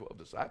included the 12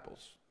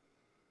 disciples.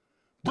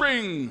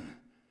 Bring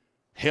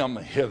him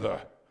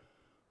hither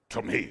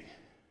to me.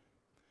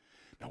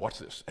 Now watch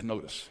this and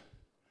notice.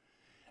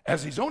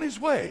 As he's on his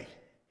way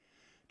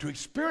to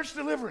experience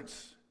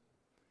deliverance,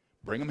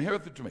 bring him hither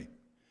to me.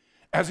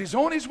 As he's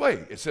on his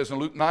way, it says in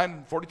Luke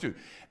 9:42,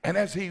 and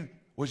as he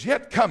was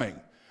yet coming,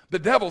 the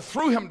devil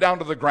threw him down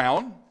to the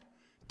ground,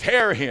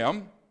 tear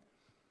him,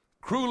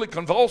 cruelly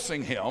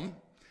convulsing him,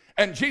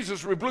 and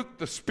Jesus rebuked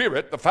the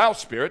spirit, the foul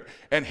spirit,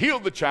 and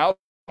healed the child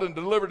and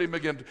delivered him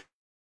again.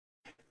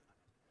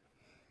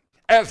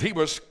 As he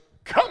was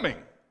coming.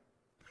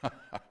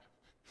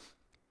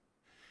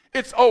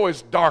 It's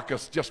always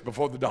darkest just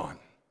before the dawn.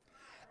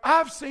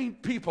 I've seen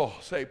people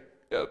say,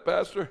 yeah,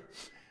 Pastor,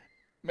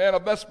 man,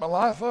 I've messed my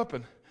life up.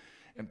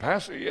 And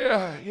Pastor,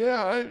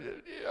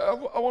 I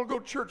want to go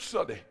to church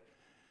Sunday.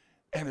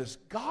 And as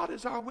God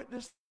is our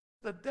witness,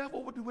 the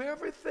devil will do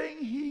everything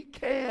he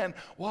can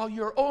while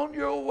you're on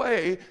your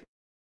way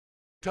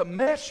to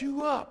mess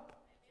you up.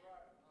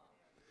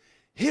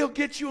 He'll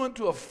get you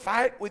into a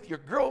fight with your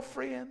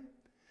girlfriend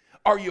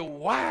or your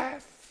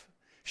wife.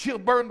 She'll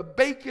burn the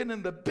bacon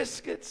and the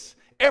biscuits.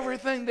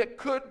 Everything that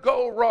could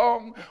go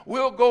wrong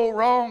will go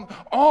wrong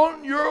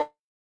on your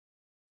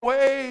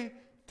way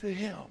to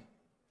him.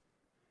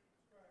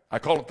 I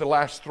call it the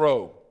last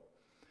throw.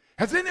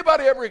 Has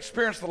anybody ever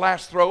experienced the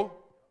last throw?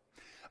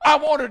 I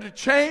wanted to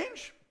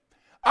change.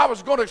 I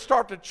was going to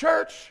start the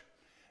church.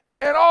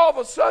 And all of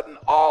a sudden,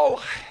 all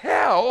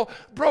hell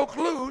broke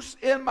loose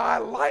in my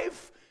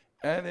life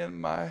and in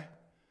my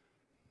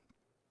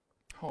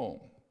home.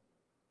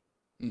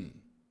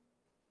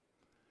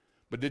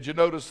 But did you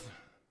notice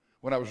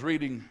when I was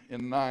reading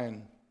in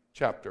 9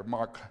 chapter,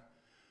 Mark,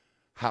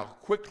 how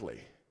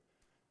quickly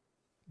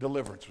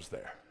deliverance was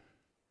there?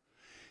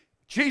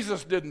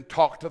 Jesus didn't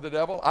talk to the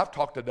devil. I've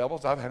talked to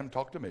devils. I've had him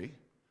talk to me.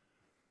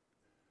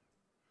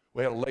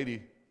 We had a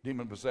lady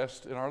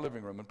demon-possessed in our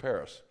living room in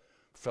Paris,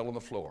 fell on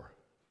the floor.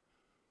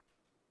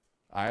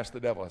 I asked the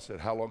devil, I said,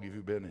 how long have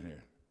you been in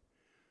here?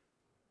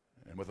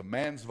 And with a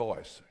man's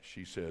voice,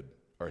 he said,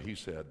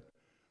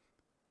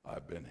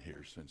 I've been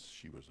here since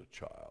she was a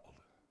child.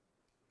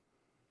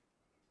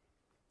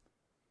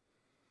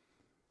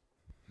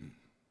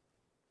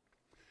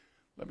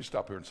 Let me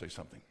stop here and say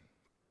something.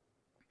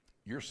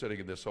 You're sitting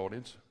in this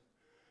audience.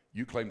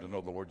 You claim to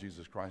know the Lord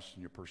Jesus Christ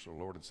and your personal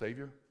Lord and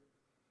Savior.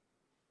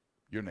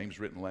 Your name's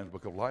written in the Lamb's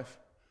Book of Life.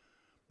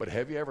 But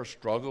have you ever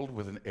struggled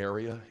with an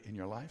area in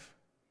your life?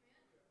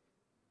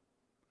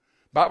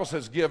 Bible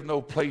says, give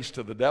no place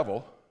to the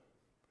devil.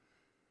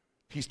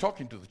 He's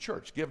talking to the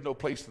church. Give no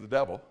place to the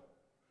devil.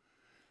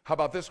 How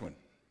about this one?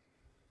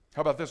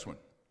 How about this one?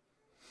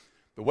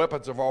 The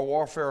weapons of our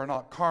warfare are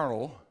not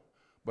carnal,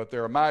 but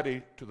they're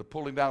mighty to the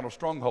pulling down of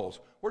strongholds.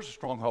 Where's the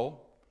stronghold?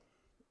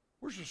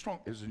 Where's the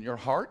stronghold? Is it in your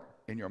heart,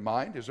 in your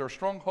mind? Is there a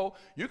stronghold?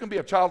 You can be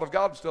a child of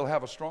God and still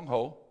have a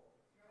stronghold.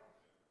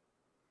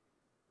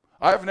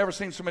 I have never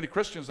seen so many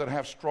Christians that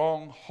have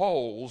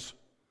strongholds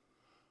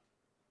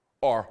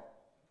or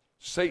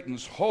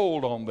Satan's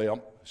hold on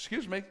them.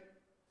 Excuse me.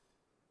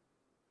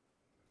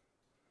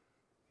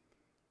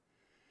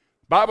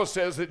 Bible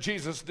says that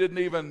Jesus didn't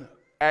even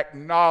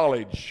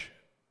acknowledge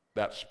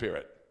that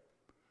spirit.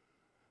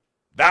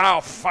 Thou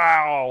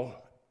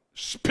foul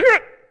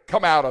spirit,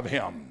 come out of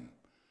him.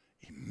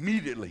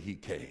 Immediately he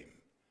came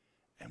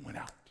and went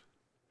out.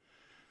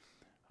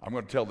 I'm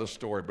going to tell this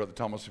story, Brother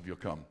Thomas, if you'll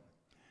come.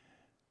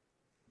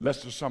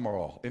 Lester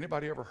Summerall.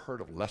 Anybody ever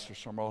heard of Lester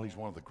Summerall? He's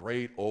one of the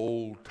great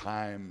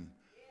old-time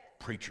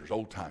preachers,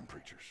 old-time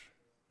preachers.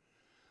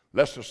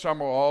 Lester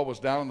Summerall was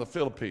down in the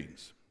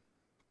Philippines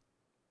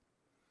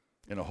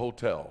in a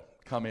hotel,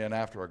 come in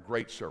after a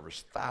great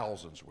service.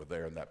 Thousands were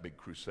there in that big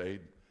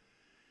crusade.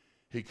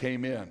 He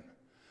came in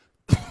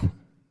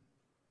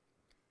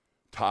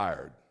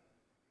tired.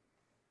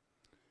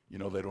 You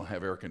know, they don't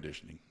have air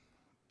conditioning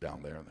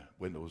down there, and the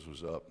windows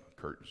was up,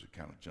 curtains, a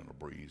kind of gentle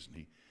breeze, and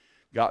he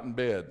got in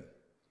bed.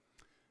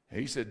 And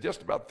he said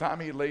just about the time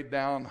he laid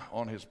down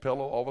on his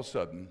pillow, all of a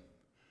sudden,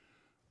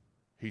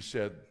 he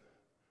said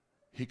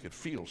he could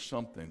feel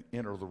something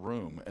enter the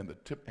room,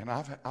 and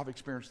I've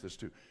experienced this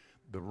too.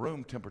 The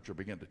room temperature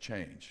began to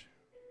change.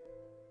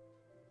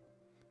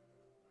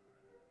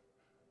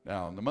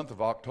 Now, in the month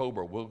of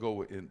October, we'll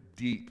go in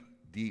deep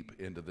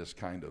into this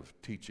kind of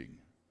teaching.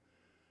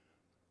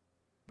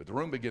 But the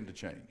room began to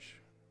change.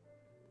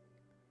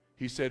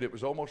 He said it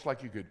was almost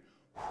like you could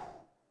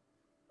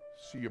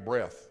see your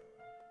breath.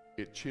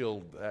 It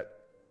chilled that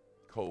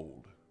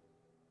cold.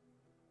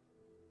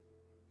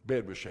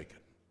 Bed was shaking.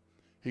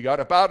 He got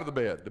up out of the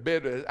bed. The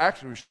bed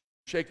actually was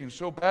shaking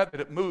so bad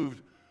that it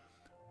moved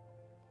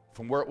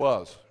from where it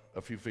was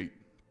a few feet.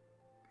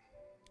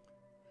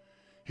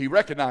 He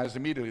recognized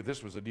immediately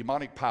this was a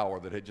demonic power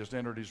that had just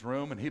entered his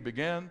room, and he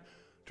began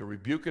to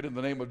rebuke it in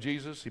the name of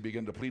Jesus. He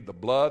began to plead the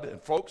blood.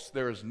 And folks,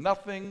 there is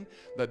nothing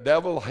the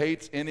devil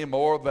hates any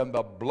more than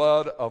the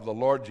blood of the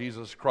Lord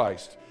Jesus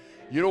Christ.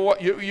 You know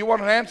what? You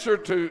want an answer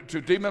to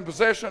demon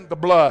possession? The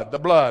blood, the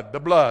blood, the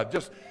blood.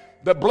 Just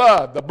the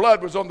blood. The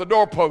blood was on the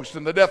doorpost,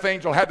 and the death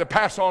angel had to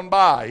pass on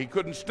by. He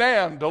couldn't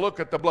stand to look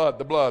at the blood,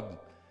 the blood.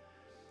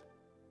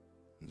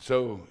 And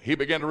so he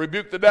began to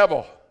rebuke the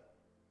devil.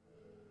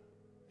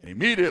 And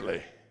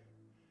immediately,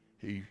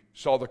 he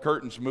saw the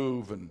curtains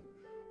move, and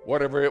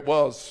whatever it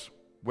was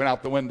went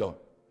out the window.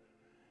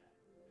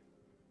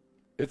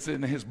 It's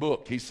in his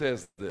book. He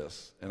says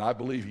this, and I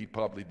believe he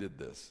probably did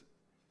this.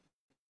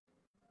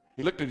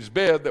 He looked at his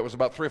bed that was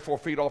about 3 or 4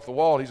 feet off the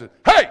wall. He said,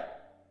 "Hey,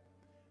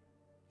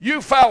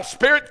 you foul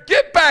spirit,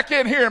 get back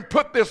in here and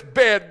put this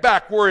bed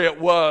back where it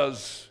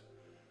was."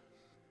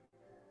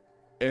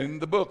 In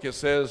the book, it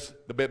says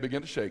the bed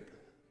began to shake.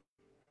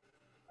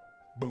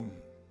 Boom.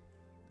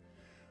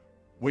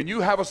 When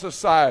you have a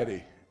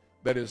society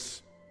that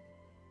is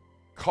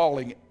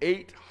calling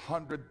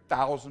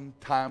 800,000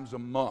 times a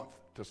month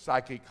to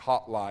psychic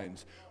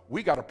hotlines,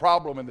 we got a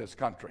problem in this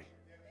country.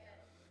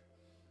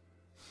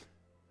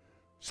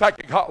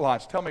 Psychic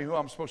hotlines, tell me who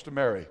I'm supposed to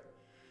marry.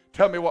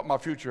 Tell me what my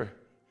future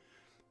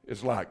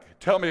is like.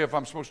 Tell me if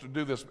I'm supposed to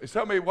do this.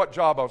 Tell me what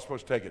job I'm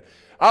supposed to take it.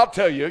 I'll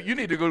tell you, you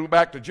need to go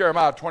back to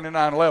Jeremiah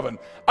 29:11.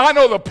 I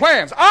know the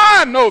plans.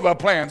 I know the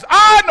plans.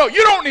 I know.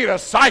 You don't need a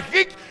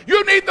psychic.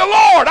 You need the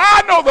Lord.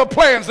 I know the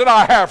plans that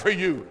I have for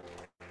you.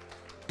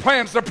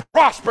 Plans to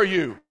prosper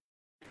you.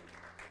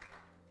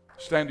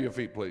 Stand to your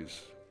feet,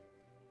 please.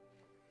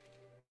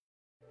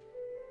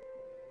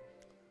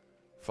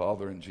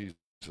 Father, in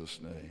Jesus'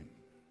 name,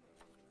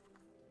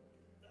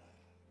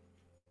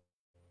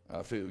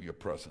 I feel your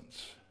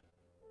presence.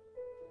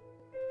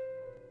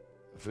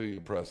 I feel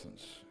your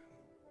presence.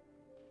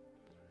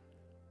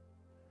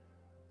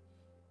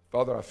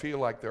 Father, I feel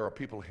like there are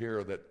people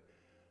here that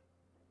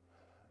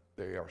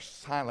they are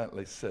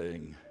silently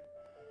saying,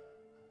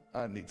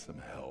 I need some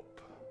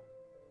help.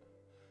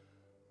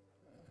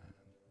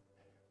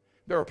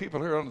 There are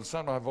people here under the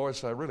sound of my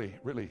voice, I really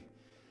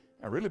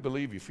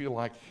believe you feel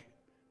like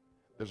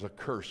there's a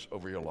curse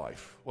over your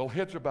life. Well,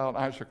 heads are bowed,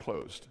 eyes are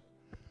closed.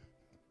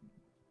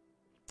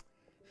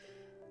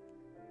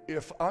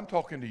 If I'm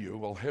talking to you,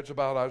 well, heads are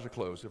bowed, eyes are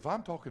closed. If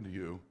I'm talking to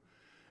you,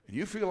 and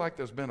you feel like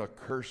there's been a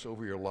curse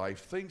over your life,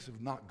 things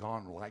have not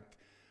gone like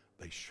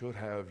they should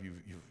have,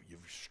 you've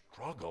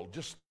struggled,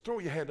 just throw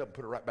your hand up and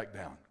put it right back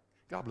down.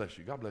 God bless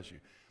you, God bless you.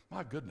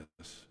 My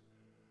goodness,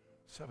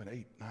 7,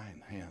 8,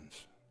 9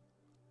 hands.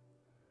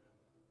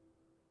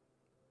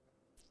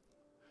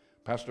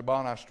 Pastor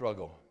Bond, I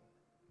struggle.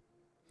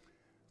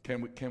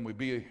 Can we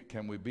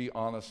be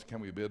honest? Can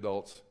we be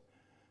adults?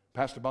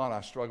 Pastor Bond,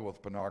 I struggle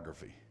with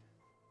pornography.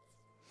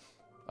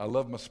 I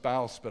love my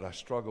spouse, but I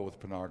struggle with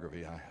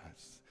pornography.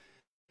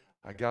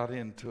 I got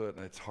into it,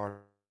 and it's hard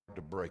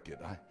to break it.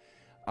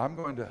 I'm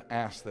going to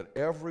ask that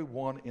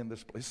everyone in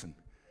this place, listen,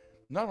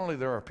 not only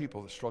there are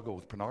people that struggle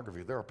with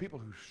pornography, there are people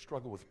who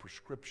struggle with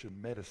prescription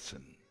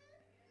medicine.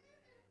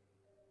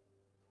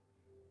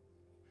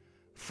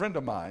 A friend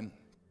of mine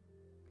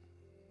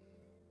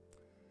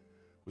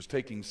was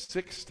taking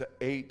 6 to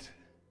 8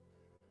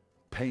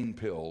 pain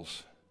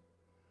pills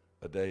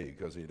a day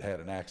because he'd had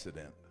an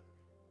accident.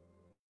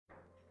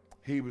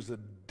 He was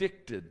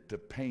addicted to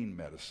pain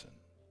medicine,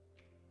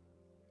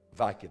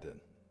 Vicodin,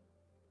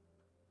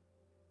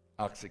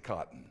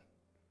 Oxycontin.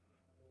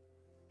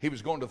 He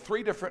was going to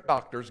 3 different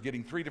doctors,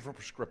 getting 3 different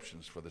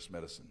prescriptions for this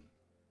medicine.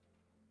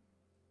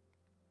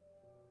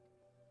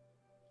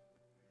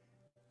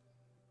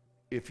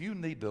 If you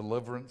need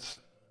deliverance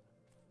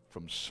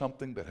from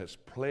something that has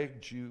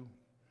plagued you,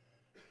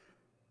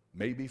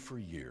 maybe for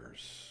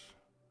years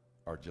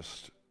or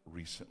just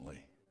recently,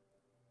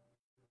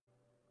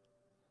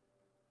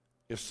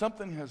 if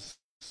something has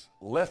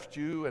left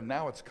you and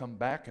now it's come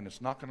back and it's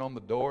knocking on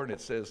the door and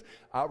it says,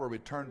 I will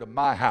return to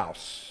my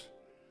house,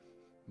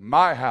 and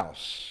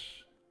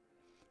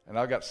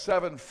I've got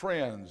 7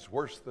 friends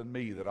worse than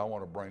me that I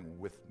want to bring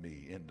with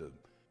me into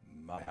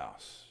my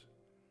house.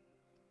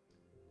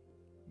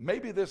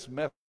 Maybe this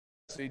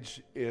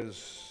message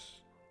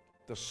is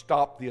to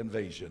stop the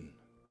invasion.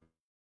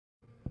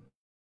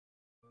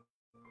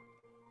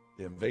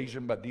 The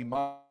invasion by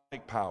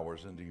demonic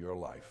powers into your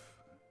life.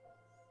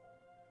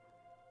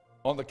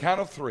 On the count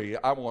of 3,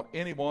 I want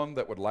anyone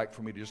that would like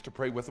for me just to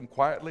pray with them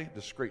quietly,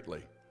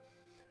 discreetly.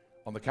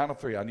 On the count of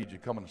 3, I need you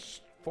to come and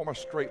form a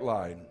straight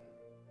line.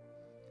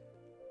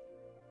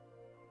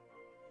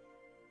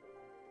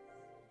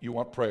 You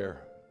want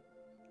prayer.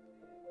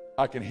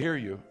 I can hear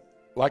you,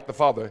 like the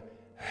Father.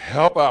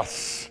 Help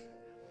us.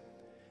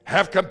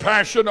 Have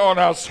compassion on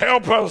us.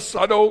 Help us.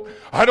 I don't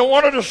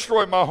want to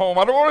destroy my home.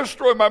 I don't want to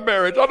destroy my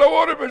marriage. I don't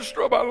want to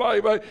destroy my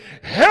life.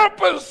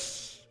 Help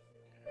us.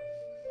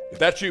 If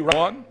that's you,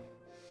 Ron.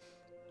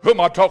 Who am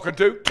I talking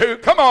to? 2,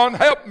 come on,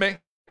 help me.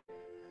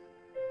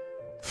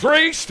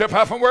 3, step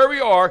out from wherever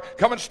you are.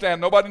 Come and stand.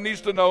 Nobody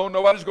needs to know.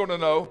 Nobody's going to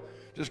know.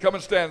 Just come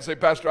and stand and say,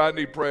 Pastor, I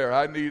need prayer.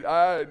 I need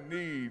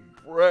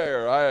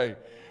prayer.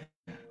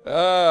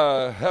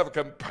 Have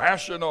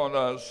compassion on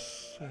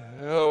us.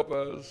 Help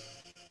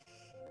us.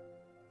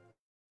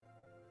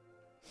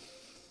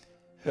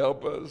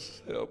 Help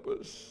us. Help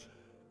us.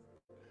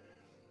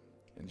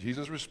 And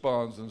Jesus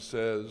responds and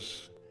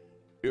says,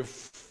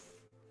 if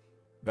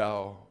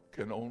thou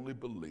can only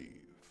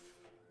believe.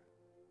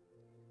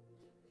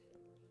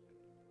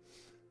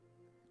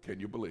 Can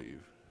you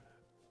believe?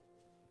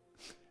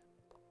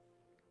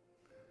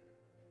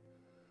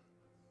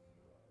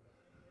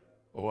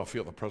 Oh, I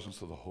feel the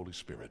presence of the Holy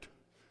Spirit.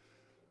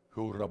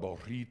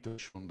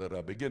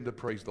 Begin to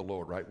praise the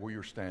Lord right where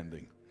you're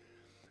standing.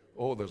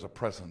 Oh, there's a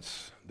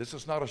presence. This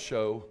is not a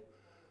show.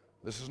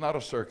 This is not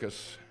a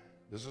circus.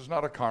 This is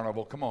not a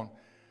carnival. Come on.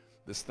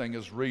 This thing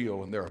is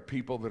real, and there are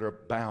people that are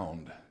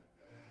bound,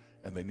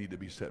 and they need to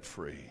be set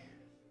free.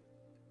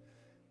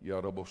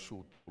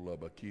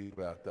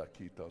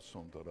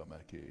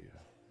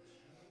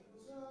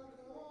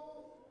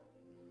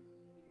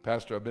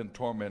 Pastor, I've been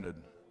tormented.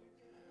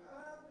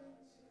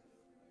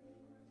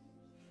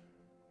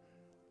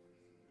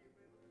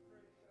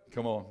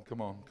 Come on,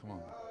 come on, come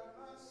on.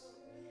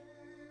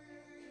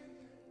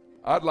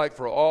 I'd like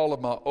for all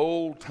of my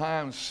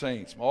old-time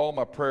saints, all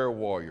my prayer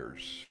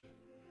warriors,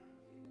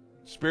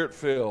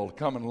 Spirit-filled,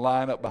 come and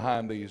line up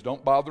behind these.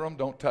 Don't bother them.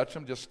 Don't touch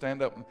them. Just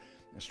stand up and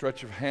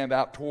stretch your hand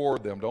out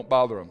toward them. Don't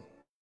bother them.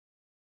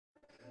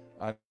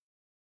 I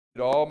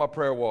need all my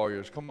prayer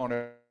warriors. Come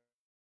on,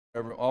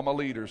 all my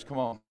leaders. Come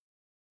on.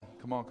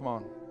 Come on, come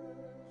on.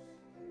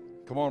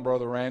 Come on,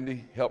 Brother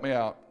Randy. Help me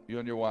out. You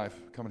and your wife.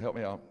 Come and help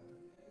me out.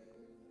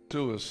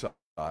 Suicide.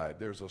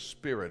 There's a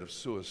spirit of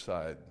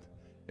suicide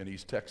in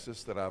East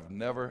Texas that I've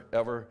never,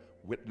 ever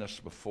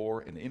witnessed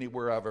before in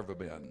anywhere I've ever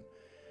been.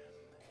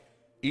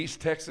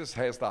 East Texas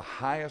has the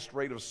highest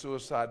rate of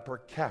suicide per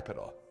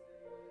capita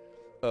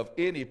of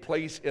any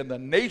place in the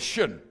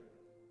nation.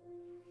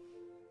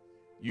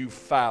 You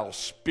foul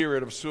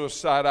spirit of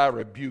suicide, I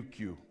rebuke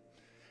you.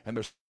 And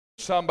there's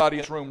somebody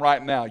in this room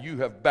right now, you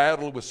have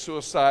battled with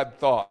suicide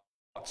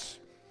thoughts.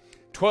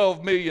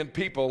 12 million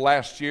people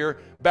last year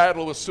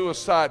battled with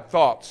suicide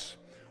thoughts.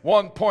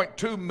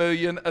 1.2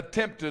 million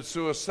attempted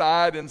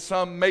suicide in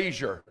some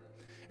measure.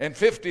 And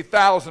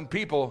 50,000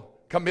 people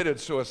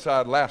committed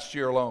suicide last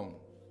year alone.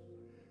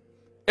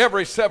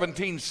 Every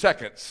 17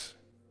 seconds,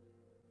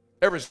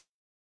 every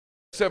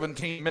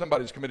 17 minutes,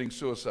 somebody's committing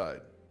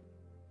suicide.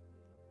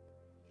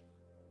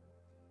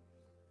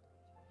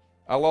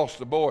 I lost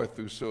a boy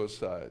through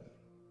suicide.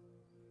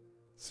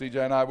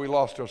 CJ and I, we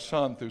lost our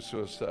son through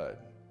suicide.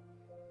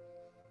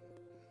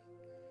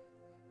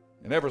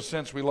 And ever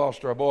since we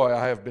lost our boy,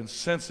 I have been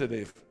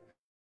sensitive.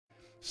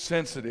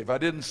 I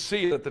didn't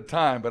see it at the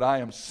time, but I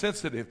am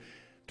sensitive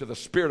to the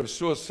spirit of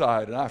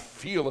suicide. And I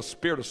feel the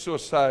spirit of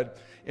suicide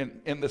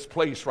in this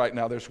place right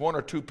now. There's one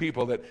or two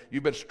people that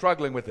you've been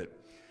struggling with it.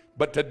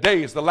 But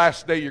today is the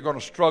last day you're going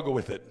to struggle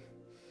with it.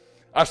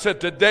 I said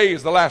today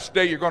is the last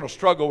day you're going to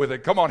struggle with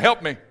it. Come on,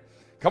 help me.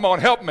 Come on,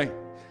 help me.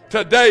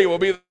 Today will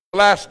be the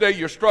last day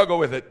you struggle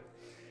with it.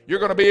 You're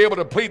going to be able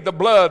to plead the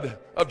blood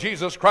of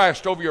Jesus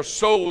Christ over your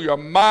soul, your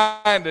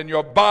mind, and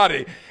your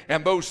body.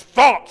 And those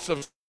thoughts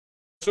of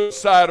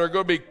suicide are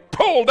going to be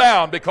pulled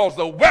down because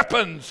the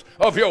weapons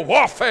of your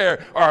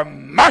warfare are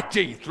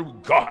mighty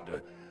through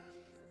God.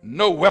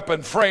 No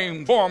weapon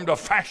framed, formed, or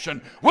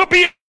fashioned will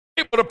be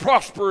able to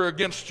prosper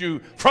against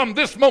you from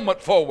this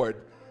moment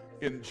forward.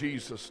 In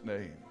Jesus'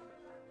 name.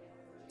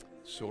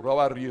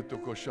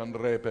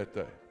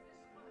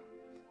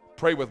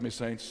 Pray with me,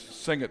 saints.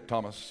 Sing it,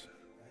 Thomas.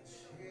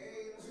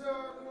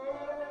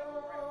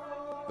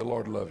 The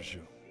Lord loves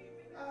you.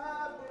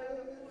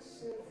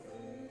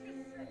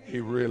 He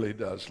really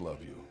does love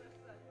you.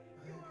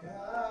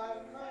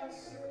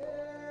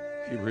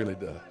 He really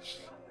does.